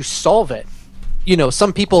in which you solve it,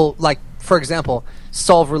 some people, like, for example,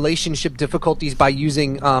 solve relationship difficulties by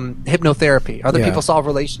using hypnotherapy. Other people solve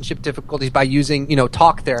relationship difficulties by using,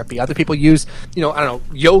 talk therapy. Other people use,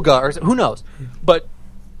 yoga, or who knows. But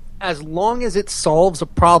as long as it solves a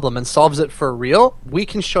problem and solves it for real, we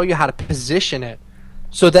can show you how to position it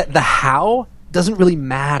so that the how doesn't really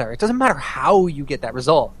matter. It doesn't matter how you get that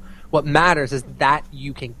result. What matters is that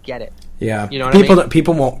you can get it. Yeah. You know what I mean?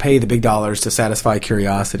 People won't pay the big dollars to satisfy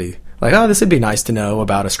curiosity. Like, oh, this would be nice to know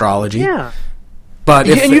about astrology. Yeah. But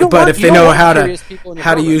if they know how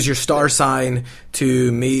to use your star sign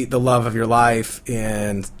to meet the love of your life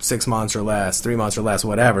in 6 months or less, 3 months or less,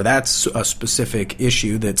 whatever, that's a specific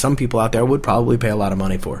issue that some people out there would probably pay a lot of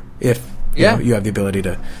money for if you have the ability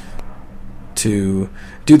to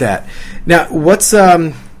do that. Now, what's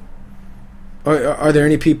are there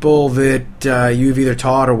any people that you've either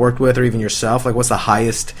taught or worked with, or even yourself? Like, what's the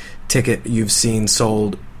highest ticket you've seen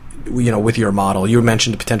sold, with your model? You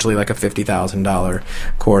mentioned potentially like a $50,000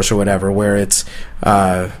 course or whatever, where it's,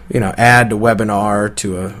 add a webinar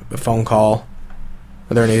to a phone call.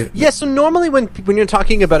 Are there any? Yeah, so normally when you're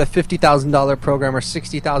talking about a $50,000 program or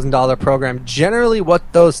 $60,000 program, generally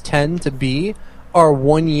what those tend to be are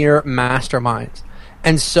 1-year masterminds.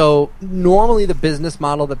 And so normally the business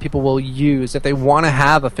model that people will use if they want to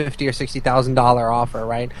have a $50,000 or $60,000 offer,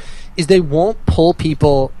 right, is they won't pull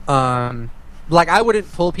people, like I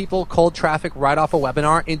wouldn't pull people cold traffic right off a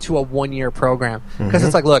webinar into a 1-year program. Because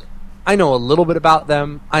it's like, look, I know a little bit about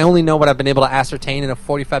them. I only know what I've been able to ascertain in a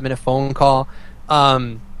 45-minute phone call.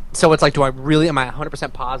 So it's like, am I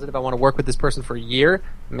 100% positive I want to work with this person for a year?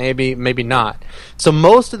 Maybe, maybe not. So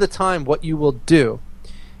most of the time what you will do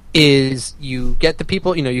is you get the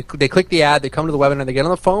people, they click the ad, they come to the webinar, they get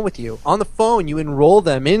on the phone with you. On the phone, you enroll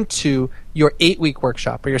them into your 8-week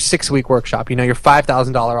workshop or your 6-week workshop, your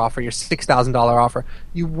 $5,000 offer, your $6,000 offer.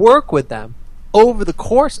 You work with them over the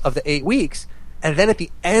course of the 8 weeks, and then at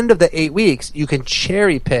the end of the 8 weeks, you can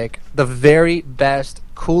cherry pick the very best,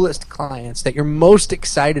 coolest clients that you're most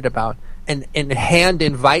excited about and hand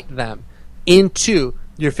invite them into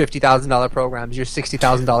your $50,000 programs, your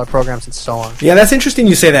 $60,000 programs, and so on. Yeah, that's interesting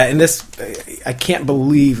you say that. And this, I can't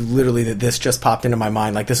believe literally that this just popped into my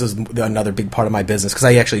mind. Like, this is another big part of my business, because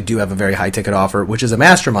I actually do have a very high ticket offer, which is a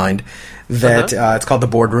mastermind that it's called the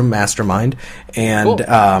Boardroom Mastermind, and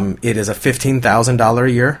cool. It is a $15,000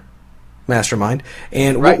 a year mastermind.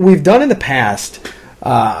 And what we've done in the past,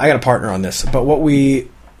 I got a partner on this, but what we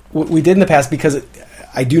did in the past, because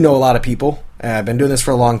I do know a lot of people. I've been doing this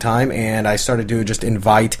for a long time, and I started to just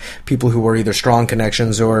invite people who were either strong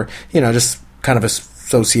connections or, just kind of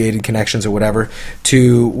associated connections or whatever.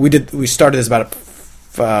 We started this about,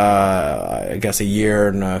 I guess, a year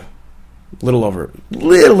and a little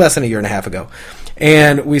less than a year and a half ago.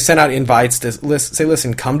 And we sent out invites to say,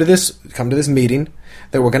 listen, come to this meeting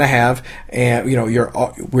that we're going to have, and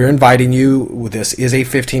we're inviting you. This is we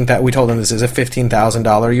told them this is a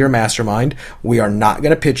 $15,000 a year mastermind. We are not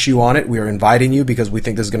going to pitch you on it. We are inviting you because we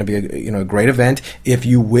think this is going to be a great event. If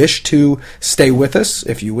you wish to stay with us,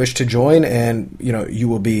 if you wish to join, and you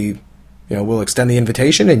will be, we'll extend the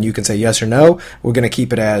invitation, and you can say yes or no. We're going to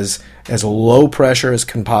keep it as low pressure as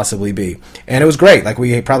can possibly be. And it was great. Like,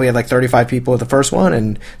 we probably had like 35 people at the first one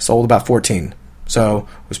and sold about 14. So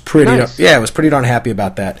it was pretty, nice. I was pretty darn happy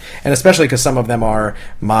about that, and especially because some of them are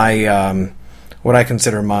my, what I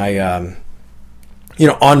consider my,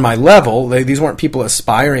 on my level. These weren't people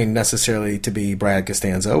aspiring necessarily to be Brad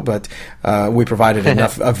Costanzo, but we provided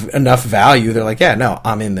enough value. They're like, yeah, no,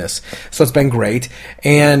 I'm in this. So it's been great.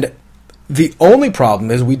 And the only problem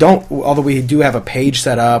is although we do have a page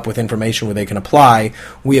set up with information where they can apply,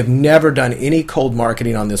 we have never done any cold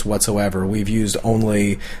marketing on this whatsoever. We've used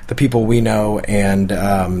only the people we know and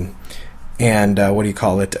and what do you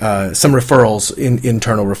call it? Some referrals,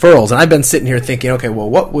 internal referrals. And I've been sitting here thinking, okay, well,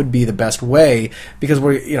 what would be the best way? Because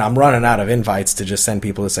I'm running out of invites to just send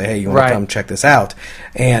people to say, hey, you want to come check this out?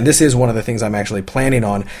 And this is one of the things I'm actually planning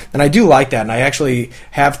on. And I do like that. And I actually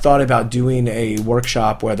have thought about doing a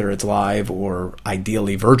workshop, whether it's live or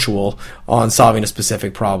ideally virtual, on solving a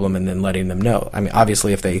specific problem and then letting them know. I mean,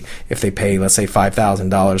 obviously, if they pay, let's say,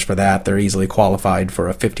 $5,000 for that, they're easily qualified for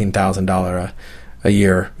a $15,000 a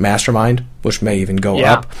year mastermind, which may even go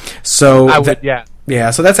up. So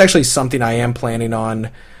so that's actually something I am planning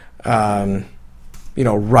on,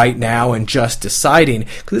 right now, and just deciding,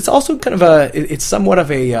 because it's also kind of it's somewhat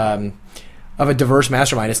of a diverse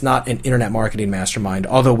mastermind. It's not an internet marketing mastermind,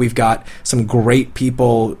 although we've got some great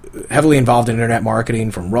people heavily involved in internet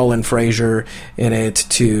marketing, from Roland Frazier in it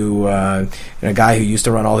to a guy who used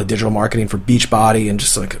to run all the digital marketing for Beachbody, and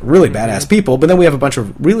just like really badass people. But then we have a bunch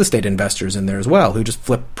of real estate investors in there as well who just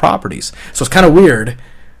flip properties. So it's kind of weird,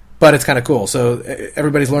 but it's kind of cool. So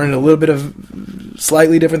everybody's learning a little bit of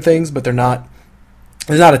slightly different things, but there's not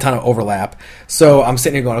a ton of overlap. So I'm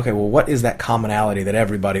sitting here going, okay, well, what is that commonality that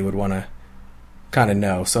everybody would want to kind of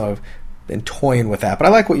know? So I've been toying with that, but I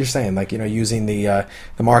like what you're saying, like, using the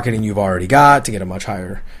marketing you've already got to get a much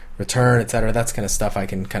higher return, etc. That's kind of stuff I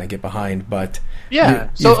can kind of get behind. But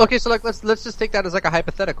so like let's just take that as like a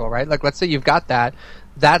hypothetical, right? Like, let's say you've got that.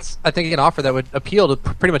 That's, I think, an offer that would appeal to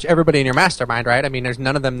pretty much everybody in your mastermind, right? I mean, there's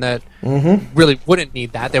none of them that really wouldn't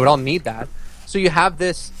need that. They would all need that. So you have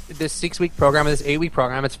this 6-week program, this 8-week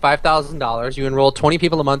program. It's $5,000. You enroll 20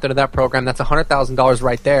 people a month into that program. That's $100,000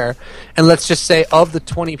 right there. And let's just say, of the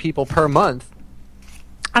 20 people per month,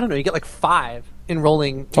 I don't know, you get like 5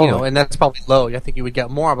 enrolling, and that's probably low. I think you would get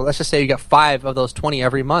more, but let's just say you get 5 of those 20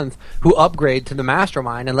 every month who upgrade to the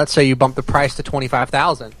mastermind, and let's say you bump the price to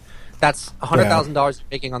 $25,000. That's $100,000 you're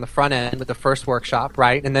making on the front end with the first workshop,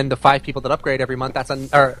 right? And then the 5 people that upgrade every month, that's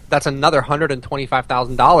another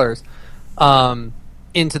 $125,000.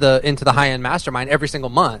 Into the high-end mastermind every single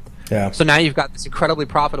month. Yeah. So now you've got this incredibly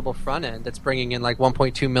profitable front end that's bringing in like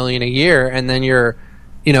 $1.2 million a year, and then your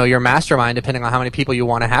mastermind, depending on how many people you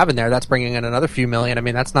want to have in there, that's bringing in another few million. I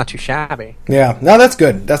mean, that's not too shabby. Yeah, no, that's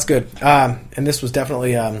good. That's good. And this was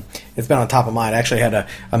definitely it's been on top of mind. I actually had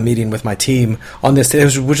a meeting with my team on this,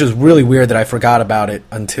 which is really weird that I forgot about it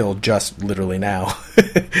until just literally now.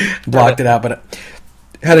 Blocked it out, but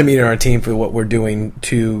had a meeting on our team for what we're doing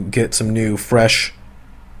to get some new, fresh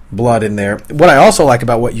blood in there. What I also like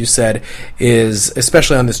about what you said is,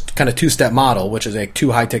 especially on this kind of 2-step model, which is like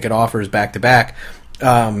 2 high-ticket offers back-to-back,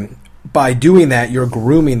 by doing that, you're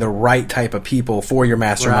grooming the right type of people for your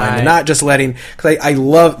mastermind, and not just letting, because I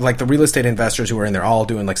love like the real estate investors who are in there all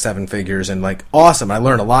doing like 7 figures, and like awesome. I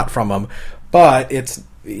learn a lot from them, but it's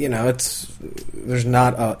there's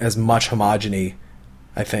not as much homogeny,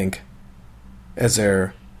 I think, as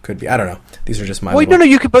there could be. I don't know. These are just my. Well, no,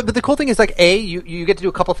 you could. But the cool thing is, like, you get to do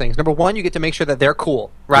a couple things. Number one, you get to make sure that they're cool,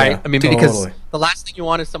 right? Yeah, I mean, because the last thing you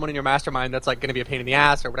want is someone in your mastermind that's like going to be a pain in the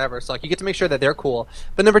ass or whatever. So like, you get to make sure that they're cool.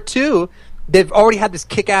 But number two, they've already had this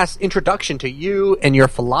kick-ass introduction to you and your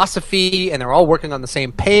philosophy, and they're all working on the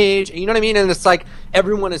same page. You know what I mean? And it's like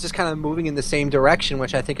everyone is just kind of moving in the same direction,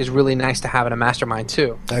 which I think is really nice to have in a mastermind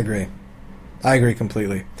too. I agree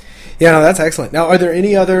completely. Yeah, no, that's excellent. Now, are there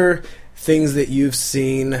any other things that you've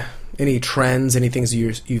seen, any trends, any things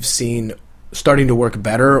you've seen starting to work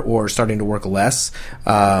better or starting to work less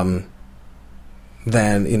than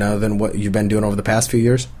what you've been doing over the past few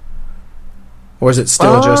years? Or is it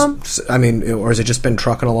still or has it just been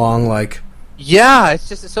trucking along like? Yeah, it's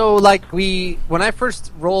just so like when I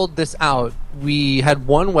first rolled this out, we had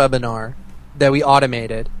one webinar that we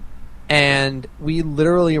automated. And we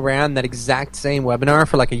literally ran that exact same webinar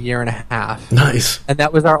for like a year and a half. Nice. And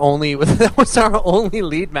that was our only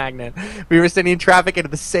lead magnet. We were sending traffic into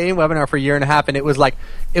the same webinar for a year and a half, and it was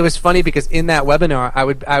funny because in that webinar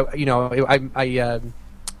I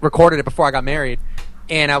recorded it before I got married.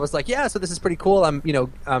 And I was like, yeah, so this is pretty cool. I'm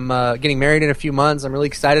getting married in a few months. I'm really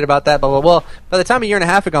excited about that. But well, by the time a year and a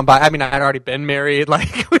half had gone by, I mean, I'd already been married.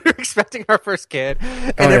 Like, we were expecting our first kid,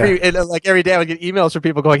 and every day I would get emails from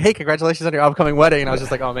people going, "Hey, congratulations on your upcoming wedding." And I was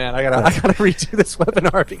just like, "Oh man, I gotta redo this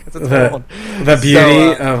webinar because it's old." The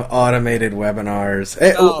beauty of automated webinars.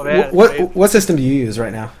 Hey, what system do you use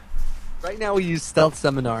right now? Right now, we use Stealth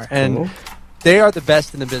Seminar, and they are the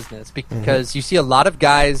best in the business because you see a lot of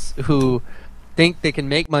guys who think they can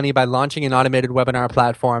make money by launching an automated webinar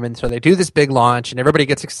platform, and so they do this big launch and everybody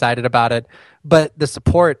gets excited about it, but the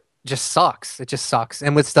support just sucks. It just sucks.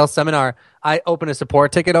 And with Stealth Seminar, I open a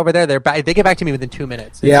support ticket over there, they get back to me within 2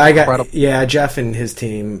 minutes. Jeff and his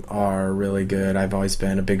team are really good. I've always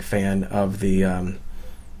been a big fan of the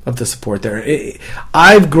the support there.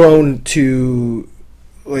 I've grown to,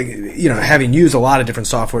 like, having used a lot of different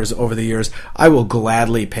softwares over the years, I will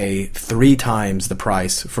gladly pay 3 times the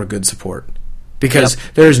price for good support. Because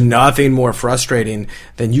there's nothing more frustrating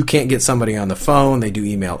than you can't get somebody on the phone, they do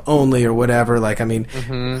email only or whatever. Like, I mean,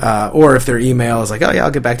 or if their email is like, oh yeah, I'll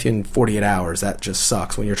get back to you in 48 hours. That just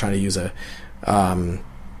sucks when you're trying to use a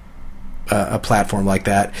platform like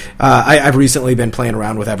that. I've recently been playing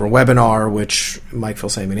around with EverWebinar, which Mike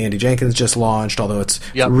Filsaime and Andy Jenkins just launched, although it's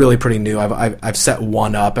really pretty new. I've set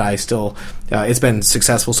one up, and I still it's been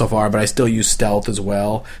successful so far, but I still use Stealth as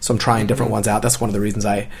well, so I'm trying different ones out. That's one of the reasons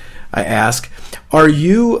I ask. Are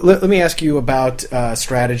you? Let me ask you about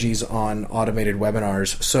strategies on automated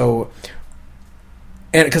webinars. So,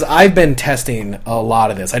 and because I've been testing a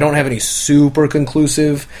lot of this, I don't have any super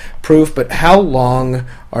conclusive proof, but how long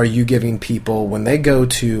are you giving people when they go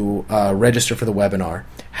to register for the webinar?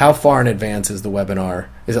 How far in advance is the webinar?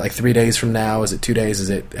 Is it like 3 days from now? Is it 2 days? Is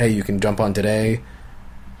it, hey, you can jump on today?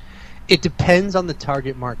 It depends on the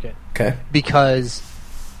target market. Okay. Because,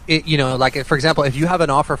 like, for example, if you have an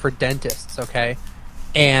offer for dentists, okay,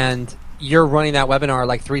 and you're running that webinar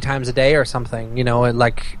like 3 times a day or something, and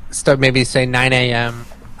like start maybe say 9 a.m.,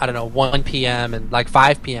 1 p.m. and like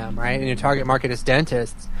 5 p.m., right? And your target market is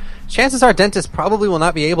dentists. Chances are dentists probably will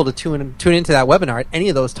not be able to tune into that webinar at any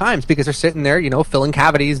of those times because they're sitting there, filling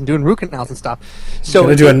cavities and doing root canals and stuff. So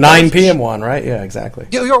going to do a 9 p.m. one, right? Yeah, exactly.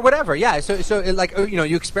 Or whatever, yeah. So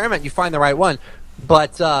you experiment, you find the right one.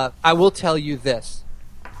 But I will tell you this.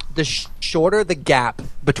 The shorter the gap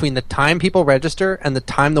between the time people register and the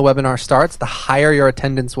time the webinar starts, the higher your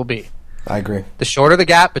attendance will be. I agree. The shorter the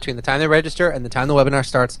gap between the time they register and the time the webinar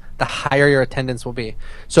starts, the higher your attendance will be.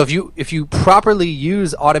 So if you properly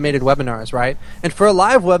use automated webinars, right? And for a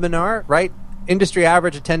live webinar, right, industry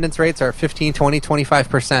average attendance rates are 15, 20,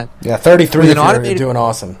 25%. Yeah, 33 if you're doing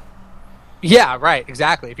awesome. Yeah, right,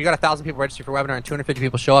 exactly. If you got 1,000 people register for a webinar and 250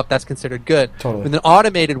 people show up, that's considered good. Totally. With our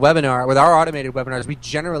automated webinars, we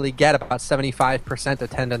generally get about 75%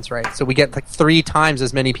 attendance rate. So we get like 3 times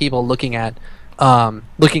as many people looking at the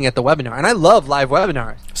webinar. And I love live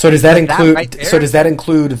webinars. So does that include? So does that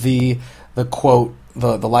include the quote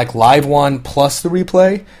the like live one plus the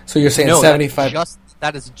replay? So you're saying 75?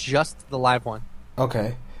 That is just the live one.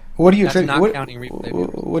 Okay. What do you counting replay viewers.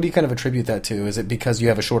 What do you kind of attribute that to? Is it because you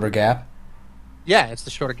have a shorter gap? Yeah, it's the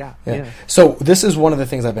shorter gap. Yeah. So this is one of the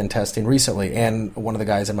things I've been testing recently, and one of the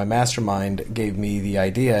guys in my mastermind gave me the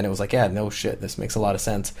idea, and it was like, yeah, no shit, this makes a lot of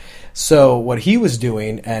sense. So what he was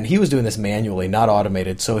doing, and he was doing this manually, not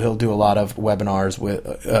automated, so he'll do a lot of webinars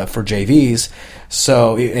for JVs.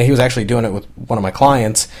 So he was actually doing it with one of my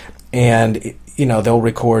clients, and they'll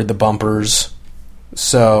record the bumpers.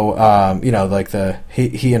 So, like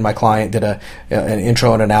he and my client did an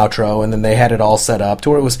intro and an outro, and then they had it all set up to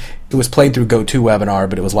where it was played through GoToWebinar,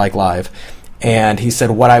 but it was like live. And he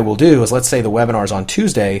said, what I will do is, let's say the webinar is on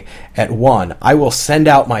Tuesday at 1. I will send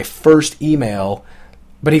out my first email,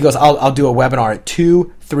 but he goes, I'll do a webinar at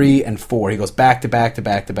 2, 3, and 4. He goes back to back to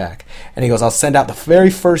back to back. And he goes, I'll send out the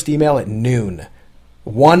very first email at noon.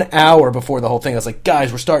 1 hour before the whole thing, I was like,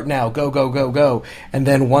 guys, we're starting now. Go, go, go, go. And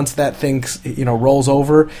then once that thing, rolls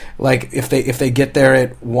over, like if they get there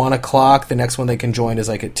at 1 o'clock, the next one they can join is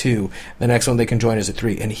like at 2. The next one they can join is at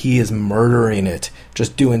 3. And he is murdering it,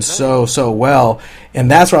 just doing so well. And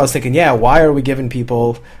that's where I was thinking, yeah, why are we giving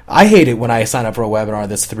people? I hate it when I sign up for a webinar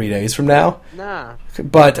that's 3 days from now. Nah.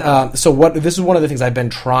 But this is one of the things I've been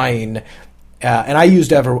trying. And I am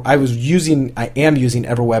using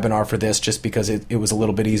EverWebinar for this just because it was a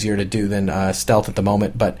little bit easier to do than Stealth at the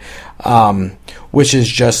moment. But which is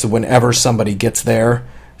just whenever somebody gets there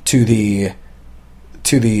to the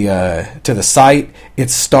site,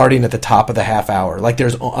 it's starting at the top of the half hour. Like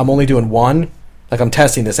I'm only doing one. Like I'm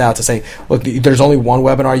testing this out to say, look, there's only one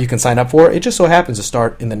webinar you can sign up for. It just so happens to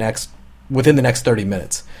start within the next 30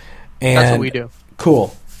 minutes. And that's what we do.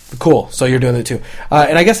 Cool. So you're doing it too,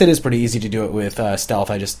 and I guess it is pretty easy to do it with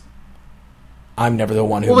Stealth. I'm never the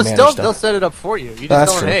one who manages Stealth, stuff. They'll set it up for you. You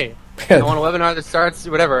just tell them, hey, I want a webinar that starts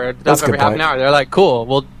whatever every half an hour. They're like, cool.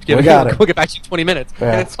 We'll get back to you in 20 minutes,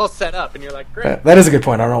 and it's all set up, and you're like, great. That is a good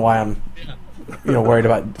point. I don't know why I'm worried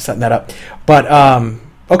about setting that up, but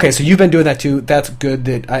okay. So you've been doing that too. That's good.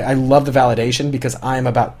 That I love the validation because I'm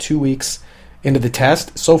about 2 weeks into the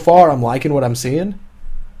test. So far, I'm liking what I'm seeing.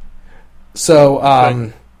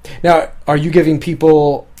 So. Now, are you giving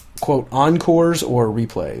people, quote, encores or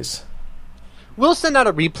replays? We'll send out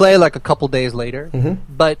a replay like a couple days later,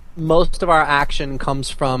 but most of our action comes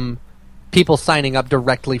from people signing up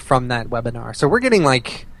directly from that webinar. So we're getting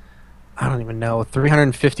like, I don't even know,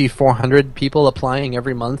 350, 400 people applying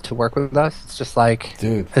every month to work with us. It's just like,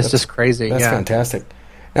 dude, it's just crazy. That's fantastic.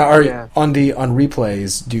 Now, on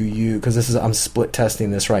replays, do you, because I'm split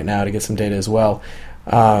testing this right now to get some data as well,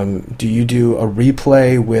 do you do a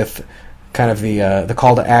replay with kind of the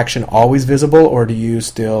call to action always visible, or do you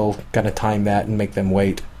still kind of time that and make them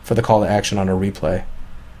wait for the call to action on a replay?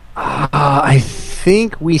 I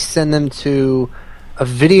think we send them to a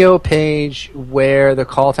video page where the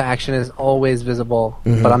call to action is always visible,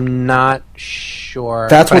 but I'm not sure.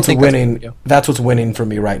 That's what's winning. That's what's winning for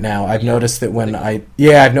me right now. I've noticed that when I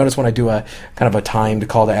do a kind of a timed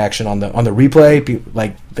call to action on the replay,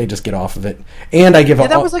 like they just get off of it, and I give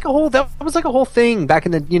that was like a whole thing back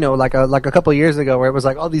in the like a couple of years ago where it was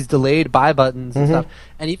like all these delayed buy buttons and stuff.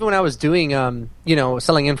 And even when I was doing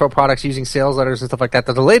selling info products using sales letters and stuff like that,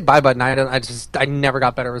 the delayed buy button I never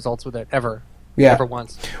got better results with it ever. Yeah. Never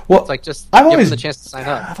once. Well, it's like just give them the chance to sign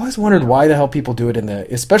up. I've always wondered why the hell people do it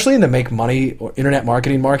especially in the make money or internet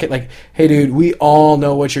marketing market. Like, hey, dude, we all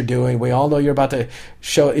know what you're doing. We all know you're about to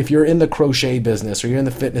show. If you're in the crochet business or you're in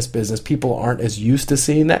the fitness business, people aren't as used to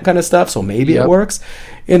seeing that kind of stuff. So maybe it works.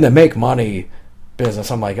 In the make money business,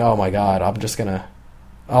 I'm like, oh my god,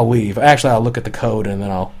 I'll leave. Actually, I'll look at the code and then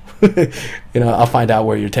I'll, I'll find out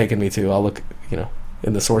where you're taking me to. I'll look,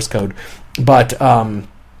 in the source code, but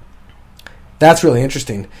that's really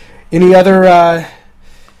interesting. Any other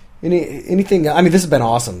anything? I mean, this has been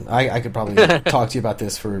awesome. I could probably talk to you about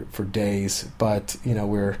this for days, but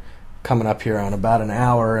we're coming up here on about an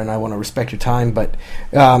hour, and I want to respect your time. But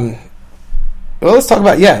let's talk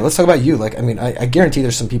about you. Like, I mean, I guarantee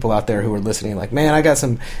there's some people out there who are listening. Like, man, I got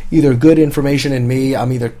some either good information in me.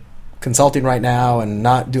 I'm either consulting right now and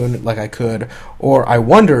not doing it like I could, or I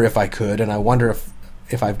wonder if I could, and I wonder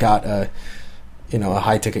if I've got a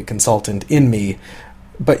high-ticket consultant in me.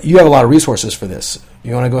 But you have a lot of resources for this.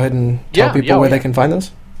 You want to go ahead and tell people where they can find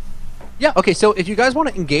those? Yeah, okay, so if you guys want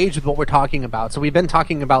to engage with what we're talking about, so we've been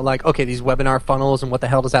talking about, like, okay, these webinar funnels and what the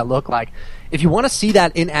hell does that look like. If you want to see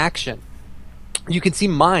that in action, you can see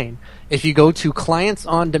mine if you go to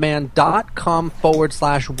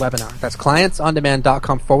clientsondemand.com/webinar. That's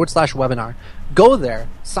clientsondemand.com/webinar. Go there,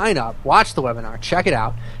 sign up, watch the webinar, check it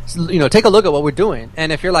out, take a look at what we're doing.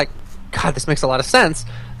 And if you're like, God, this makes a lot of sense,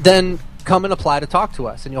 then come and apply to talk to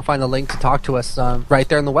us, and you'll find the link to talk to us right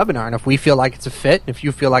there in the webinar. And if we feel like it's a fit, if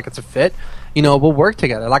you feel like it's a fit, we'll work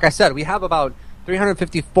together. Like I said, we have about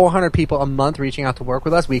 350, 400 people a month reaching out to work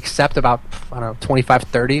with us. We accept about, 25,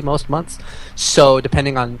 30 most months. So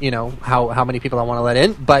depending on, how many people I want to let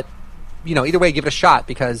in. But, either way, give it a shot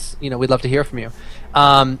because, we'd love to hear from you.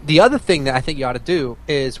 The other thing that I think you ought to do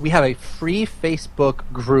is we have a free Facebook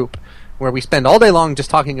group where we spend all day long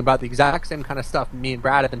just talking about the exact same kind of stuff me and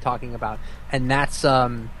Brad have been talking about. And that's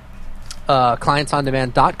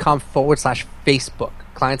clientsondemand.com/Facebook.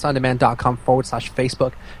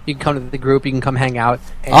 clientsondemand.com/Facebook. You can come to the group. You can come hang out.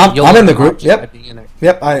 And I'm in the group. Yep.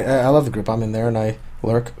 Yep. I love the group. I'm in there and I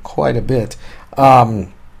lurk quite a bit.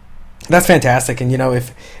 That's fantastic. And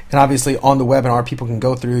and obviously on the webinar, people can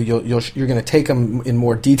go through. You're going to take them in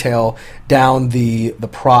more detail down the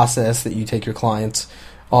process that you take your clients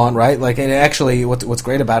on, right? Like, and actually, what's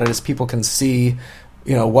great about it is people can see,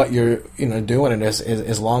 what you're, doing, and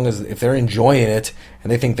as long as if they're enjoying it and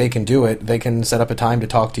they think they can do it, they can set up a time to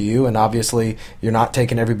talk to you. And obviously, you're not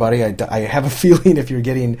taking everybody. I have a feeling if you're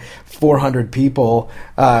getting 400 people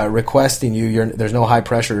requesting you, there's no high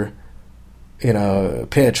pressure,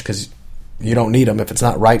 pitch because you don't need them. If it's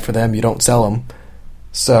not right for them, you don't sell them.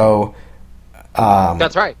 So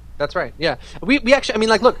that's right. That's right. Yeah, we actually. I mean,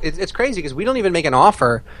 like, look, it's crazy because we don't even make an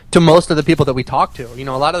offer to most of the people that we talk to. A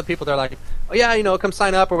lot of the people, they're like, oh yeah, come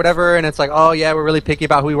sign up or whatever, and it's like, oh yeah, we're really picky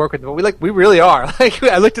about who we work with, but we really are. Like,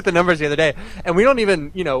 I looked at the numbers the other day, and we don't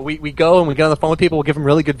even, we go and we get on the phone with people, we'll give them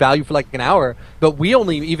really good value for like an hour, but we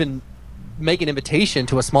only even make an invitation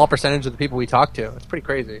to a small percentage of the people we talk to. It's pretty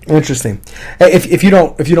crazy. Interesting. If you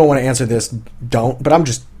don't want to answer this, don't. But I'm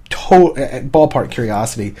just ballpark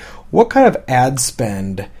curiosity. What kind of ad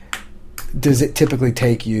spend does it typically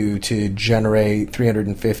take you to generate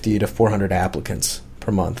 350 to 400 applicants per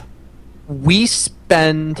month? We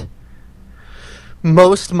spend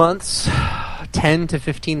most months $10,000 to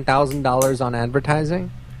 $15,000 on advertising.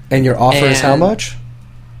 And your offer is how much?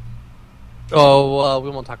 Oh, we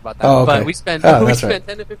won't talk about that. Oh, okay. But we spend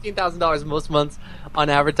 $10,000 to $15,000 most months on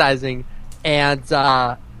advertising, and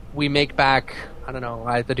we make back, I don't know,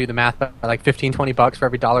 I have to do the math, but like $15, $20 for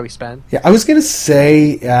every dollar we spend. Yeah, I was going to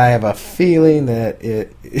say I have a feeling that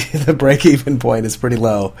the break-even point is pretty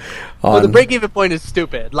low. Well, the break-even point is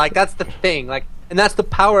stupid. Like, that's the thing. Like, and that's the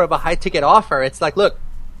power of a high-ticket offer. It's like, look,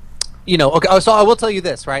 okay, so I will tell you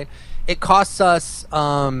this, right? it costs us,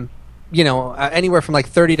 anywhere from like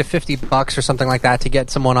 $30 to $50 or something like that to get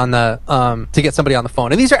someone on to get somebody on the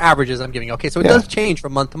phone. And these are averages I'm giving. Okay, so it does change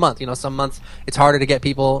from month to month. Some months it's harder to get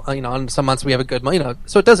people. On some months we have a good month.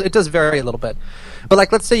 So it does vary a little bit. But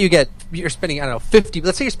like, let's say you're spending, I don't know, 50.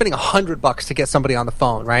 Let's say you're spending $100 to get somebody on the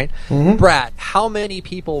phone, right? Mm-hmm. Brad, how many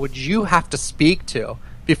people would you have to speak to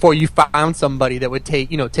before you found somebody that would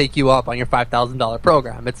take you up on your $5,000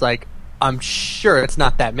 program? It's like, I'm sure it's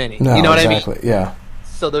not that many. No, you know what exactly. I mean? Yeah.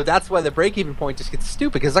 So that's why the break-even point just gets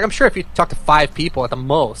stupid. Because I'm sure if you talk to 5 people at the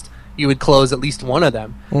most, you would close at least one of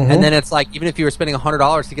them. Mm-hmm. And then it's like, even if you were spending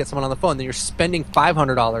 $100 to get someone on the phone, then you're spending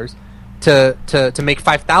 $500 to make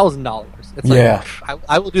 $5,000. It's like,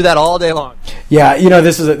 I will do that all day long. Yeah,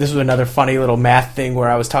 this was another funny little math thing where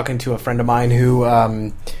I was talking to a friend of mine who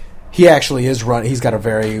he actually is he's got a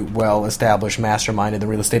very well-established mastermind in the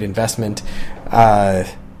real estate investment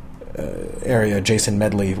area, Jason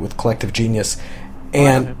Medley with Collective Genius.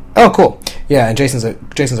 And cool. Yeah, and Jason's a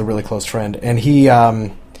really close friend. And he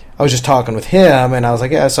I was just talking with him, and I was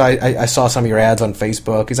like, yeah, so I saw some of your ads on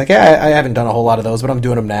Facebook. He's like, yeah, I haven't done a whole lot of those, but I'm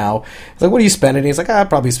doing them now. He's like, what are you spending? He's like, I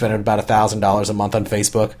probably spend about $1,000 a month on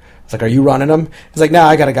Facebook. I was like, are you running them? He's like, no,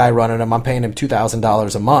 I got a guy running them. I'm paying him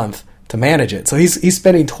 $2,000 a month to manage it. So he's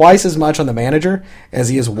spending twice as much on the manager as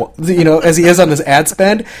he is, as he is on his ad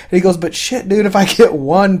spend. And he goes, but shit, dude, if I get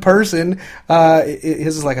one person,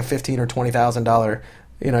 his is like a $15,000 or $20,000,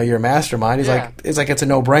 your mastermind. He's like, it's a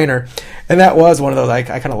no brainer. And that was one of those I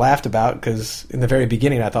kind of laughed about, because in the very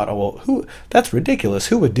beginning I thought, that's ridiculous.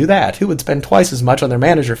 Who would do that? Who would spend twice as much on their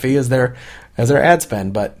manager fee as their ad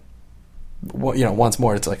spend? But once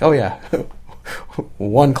more, it's like, oh yeah,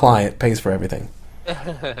 one client pays for everything.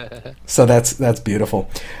 So that's beautiful,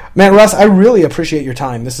 man. Russ, I really appreciate your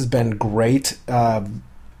time. This has been great.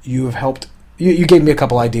 You have helped. You gave me a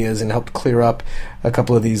couple ideas and helped clear up a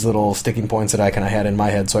couple of these little sticking points that I kind of had in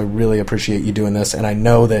my head. So I really appreciate you doing this, and I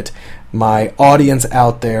know that my audience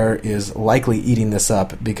out there is likely eating this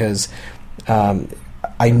up, because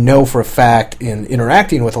I know for a fact, in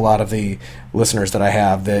interacting with a lot of the listeners that I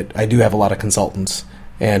have, that I do have a lot of consultants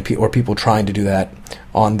and or people trying to do that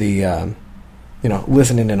on the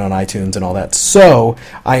listening in on iTunes and all that. So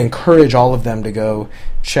I encourage all of them to go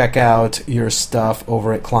check out your stuff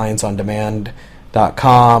over at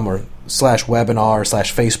clientsondemand.com or /webinar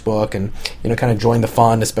 /Facebook, and kind of join the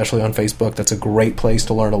fun, especially on Facebook. That's a great place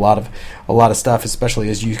to learn a lot of stuff, especially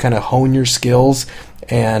as you kind of hone your skills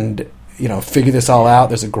and figure this all out.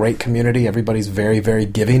 There's a great community. Everybody's very, very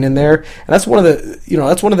giving in there. And that's one of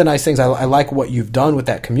the nice things. I like what you've done with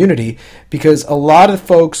that community, because a lot of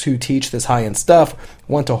folks who teach this high-end stuff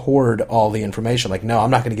want to hoard all the information. Like, no,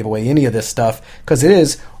 I'm not going to give away any of this stuff, because it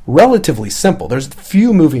is relatively simple. There's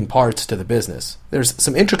few moving parts to the business. There's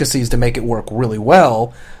some intricacies to make it work really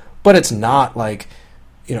well, but it's not like,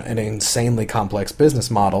 an insanely complex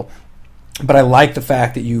business model. But I like the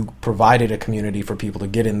fact that you provided a community for people to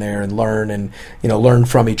get in there and learn, and learn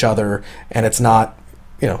from each other, and it's not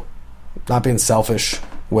not being selfish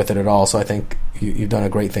with it at all. So I think you've done a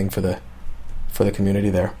great thing for the community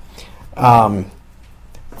there. Unless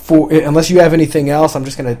you have anything else, I'm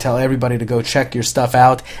just going to tell everybody to go check your stuff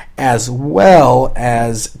out, as well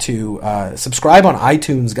as to subscribe on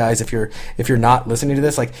iTunes, guys. If you're not listening to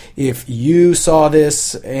this, like if you saw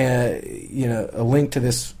this, a link to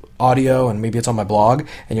this audio, and maybe it's on my blog,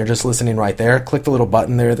 and you're just listening right there, click the little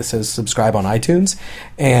button there that says subscribe on iTunes,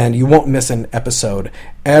 and you won't miss an episode.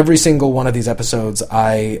 Every single one of these episodes,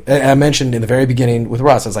 I mentioned in the very beginning with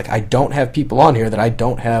Russ, I was like, I don't have people on here that I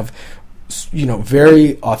don't have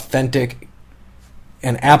very authentic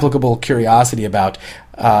and applicable curiosity about.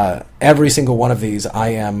 Every single one of these, I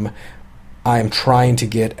am trying to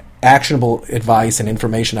get actionable advice and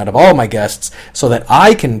information out of all my guests, so that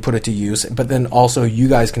I can put it to use, but then also you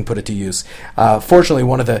guys can put it to use. Fortunately,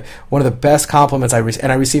 one of the best compliments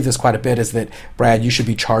and I receive this quite a bit, is that, Brad, you should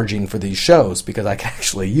be charging for these shows, because I can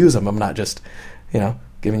actually use them. I'm not just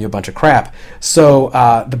giving you a bunch of crap. So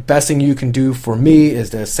the best thing you can do for me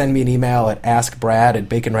is to send me an email at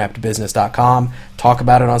askbrad@baconwrappedbusiness.com. Talk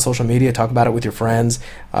about it on social media. Talk about it with your friends.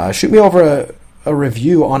 Shoot me over a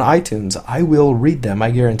review on iTunes. I will read them. I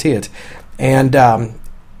guarantee it. And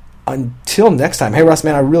until next time, hey Russ,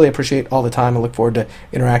 man, I really appreciate all the time. I look forward to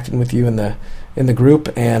interacting with you in the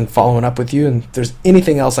group and following up with you. And if there's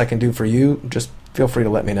anything else I can do for you, just feel free to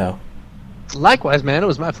let me know. Likewise, man. It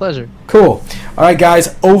was my pleasure. Cool. All right,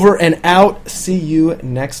 guys, over and out. See you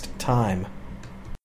next time.